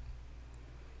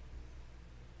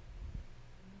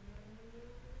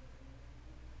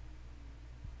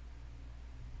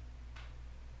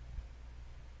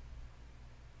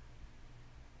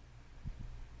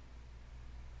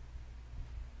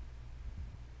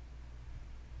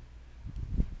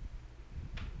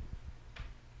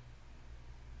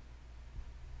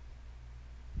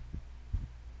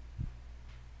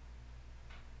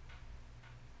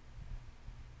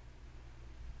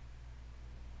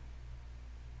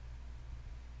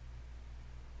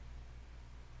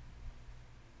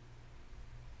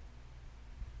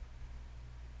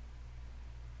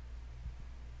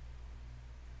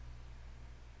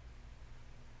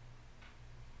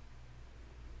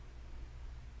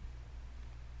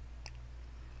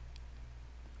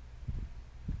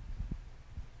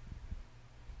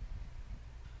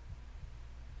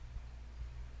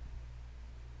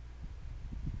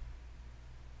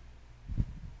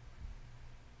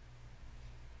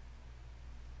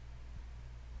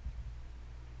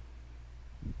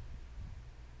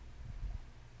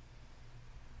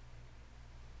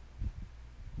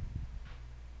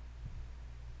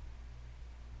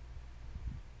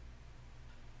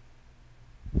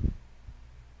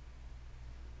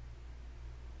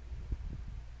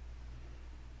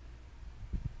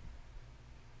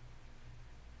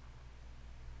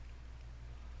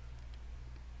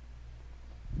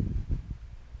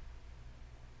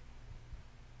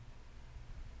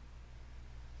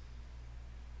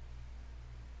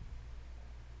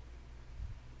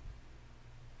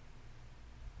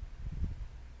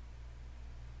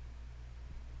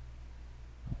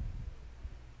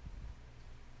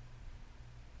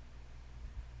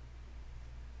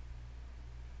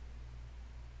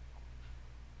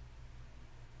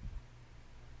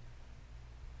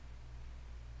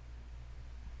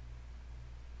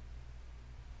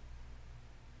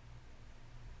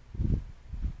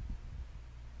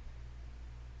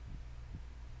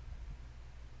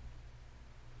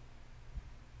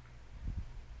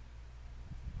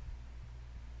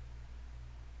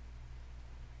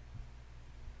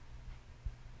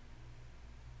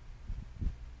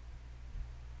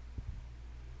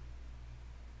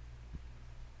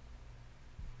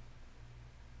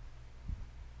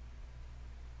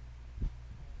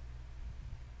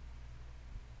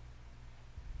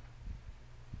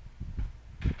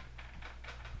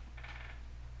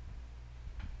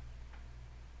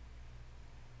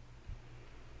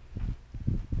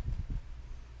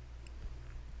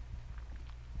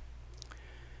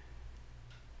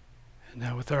 And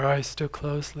now with our eyes still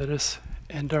closed, let us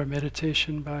end our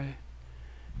meditation by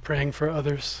praying for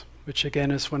others, which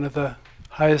again is one of the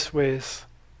highest ways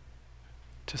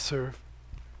to serve.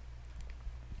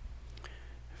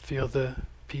 Feel the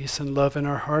peace and love in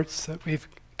our hearts that we've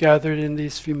gathered in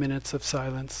these few minutes of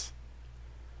silence.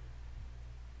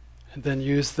 And then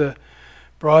use the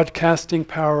broadcasting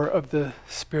power of the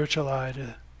spiritual eye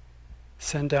to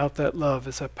send out that love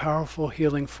as a powerful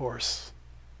healing force,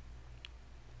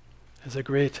 as a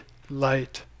great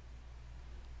light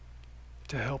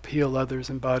to help heal others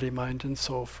in body, mind, and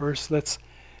soul. First, let's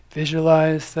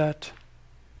visualize that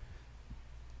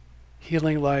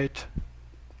healing light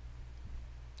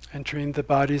entering the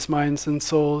bodies, minds, and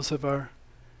souls of our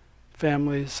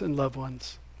families and loved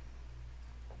ones.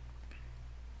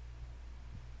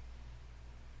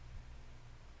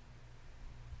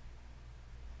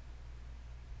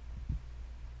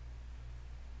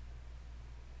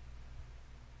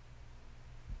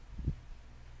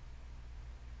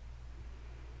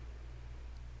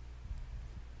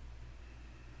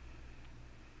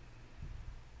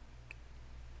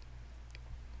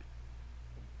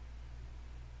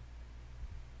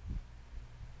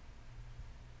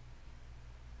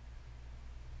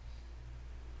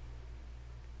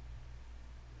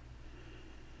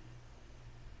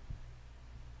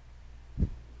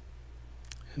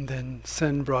 And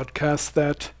then broadcast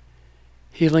that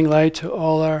healing light to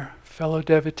all our fellow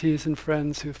devotees and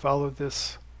friends who follow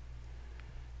this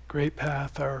great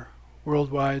path, our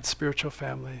worldwide spiritual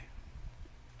family.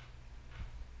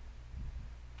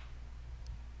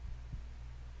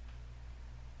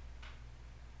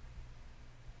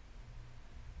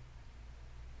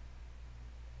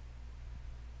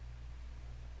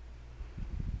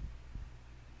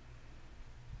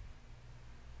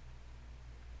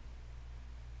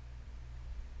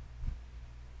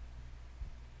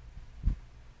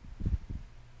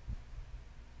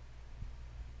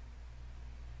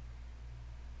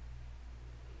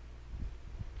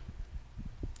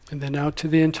 And then out to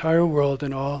the entire world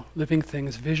and all living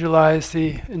things. Visualize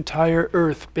the entire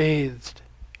earth bathed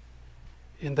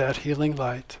in that healing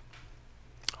light.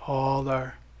 All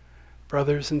our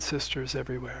brothers and sisters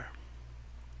everywhere.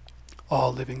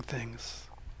 All living things.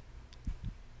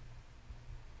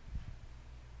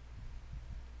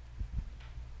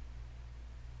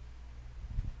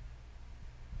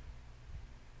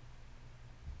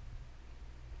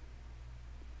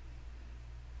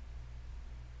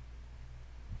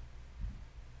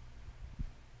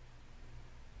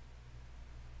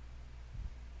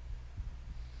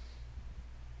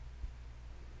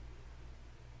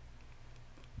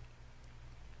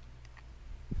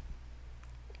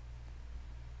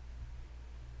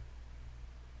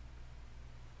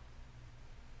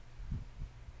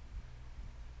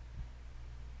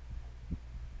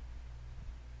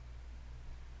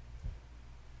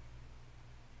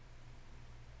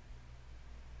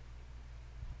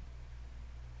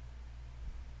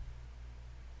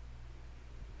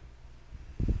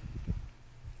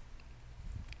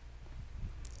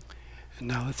 And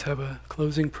now let's have a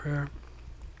closing prayer.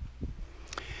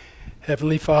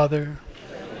 Heavenly Father,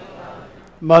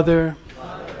 Mother,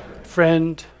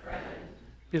 friend,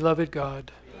 beloved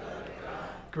God,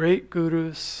 great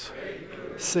gurus,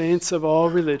 saints of all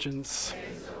religions,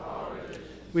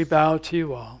 we bow to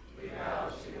you all.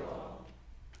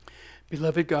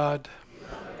 Beloved God,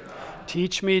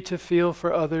 teach me to feel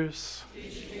for others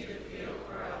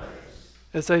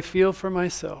as I feel for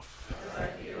myself.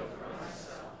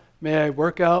 May I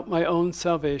work out my own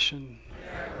salvation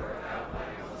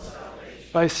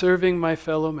by serving my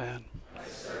fellow man.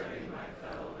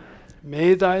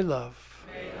 May thy love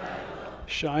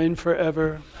shine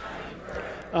forever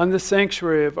on the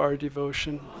sanctuary of our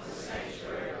devotion.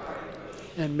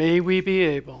 And may we be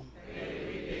able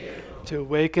to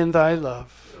awaken thy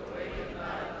love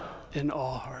in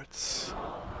all hearts.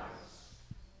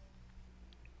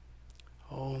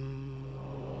 Om.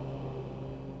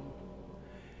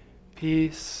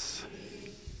 Peace.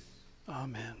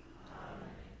 Amen.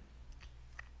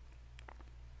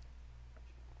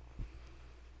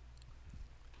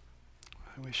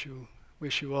 I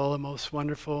wish you all a most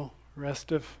wonderful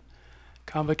rest of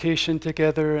convocation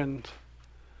together and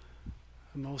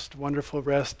a most wonderful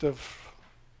rest of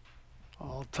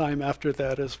all time after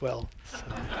that as well. So,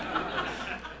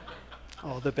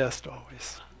 all the best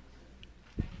always.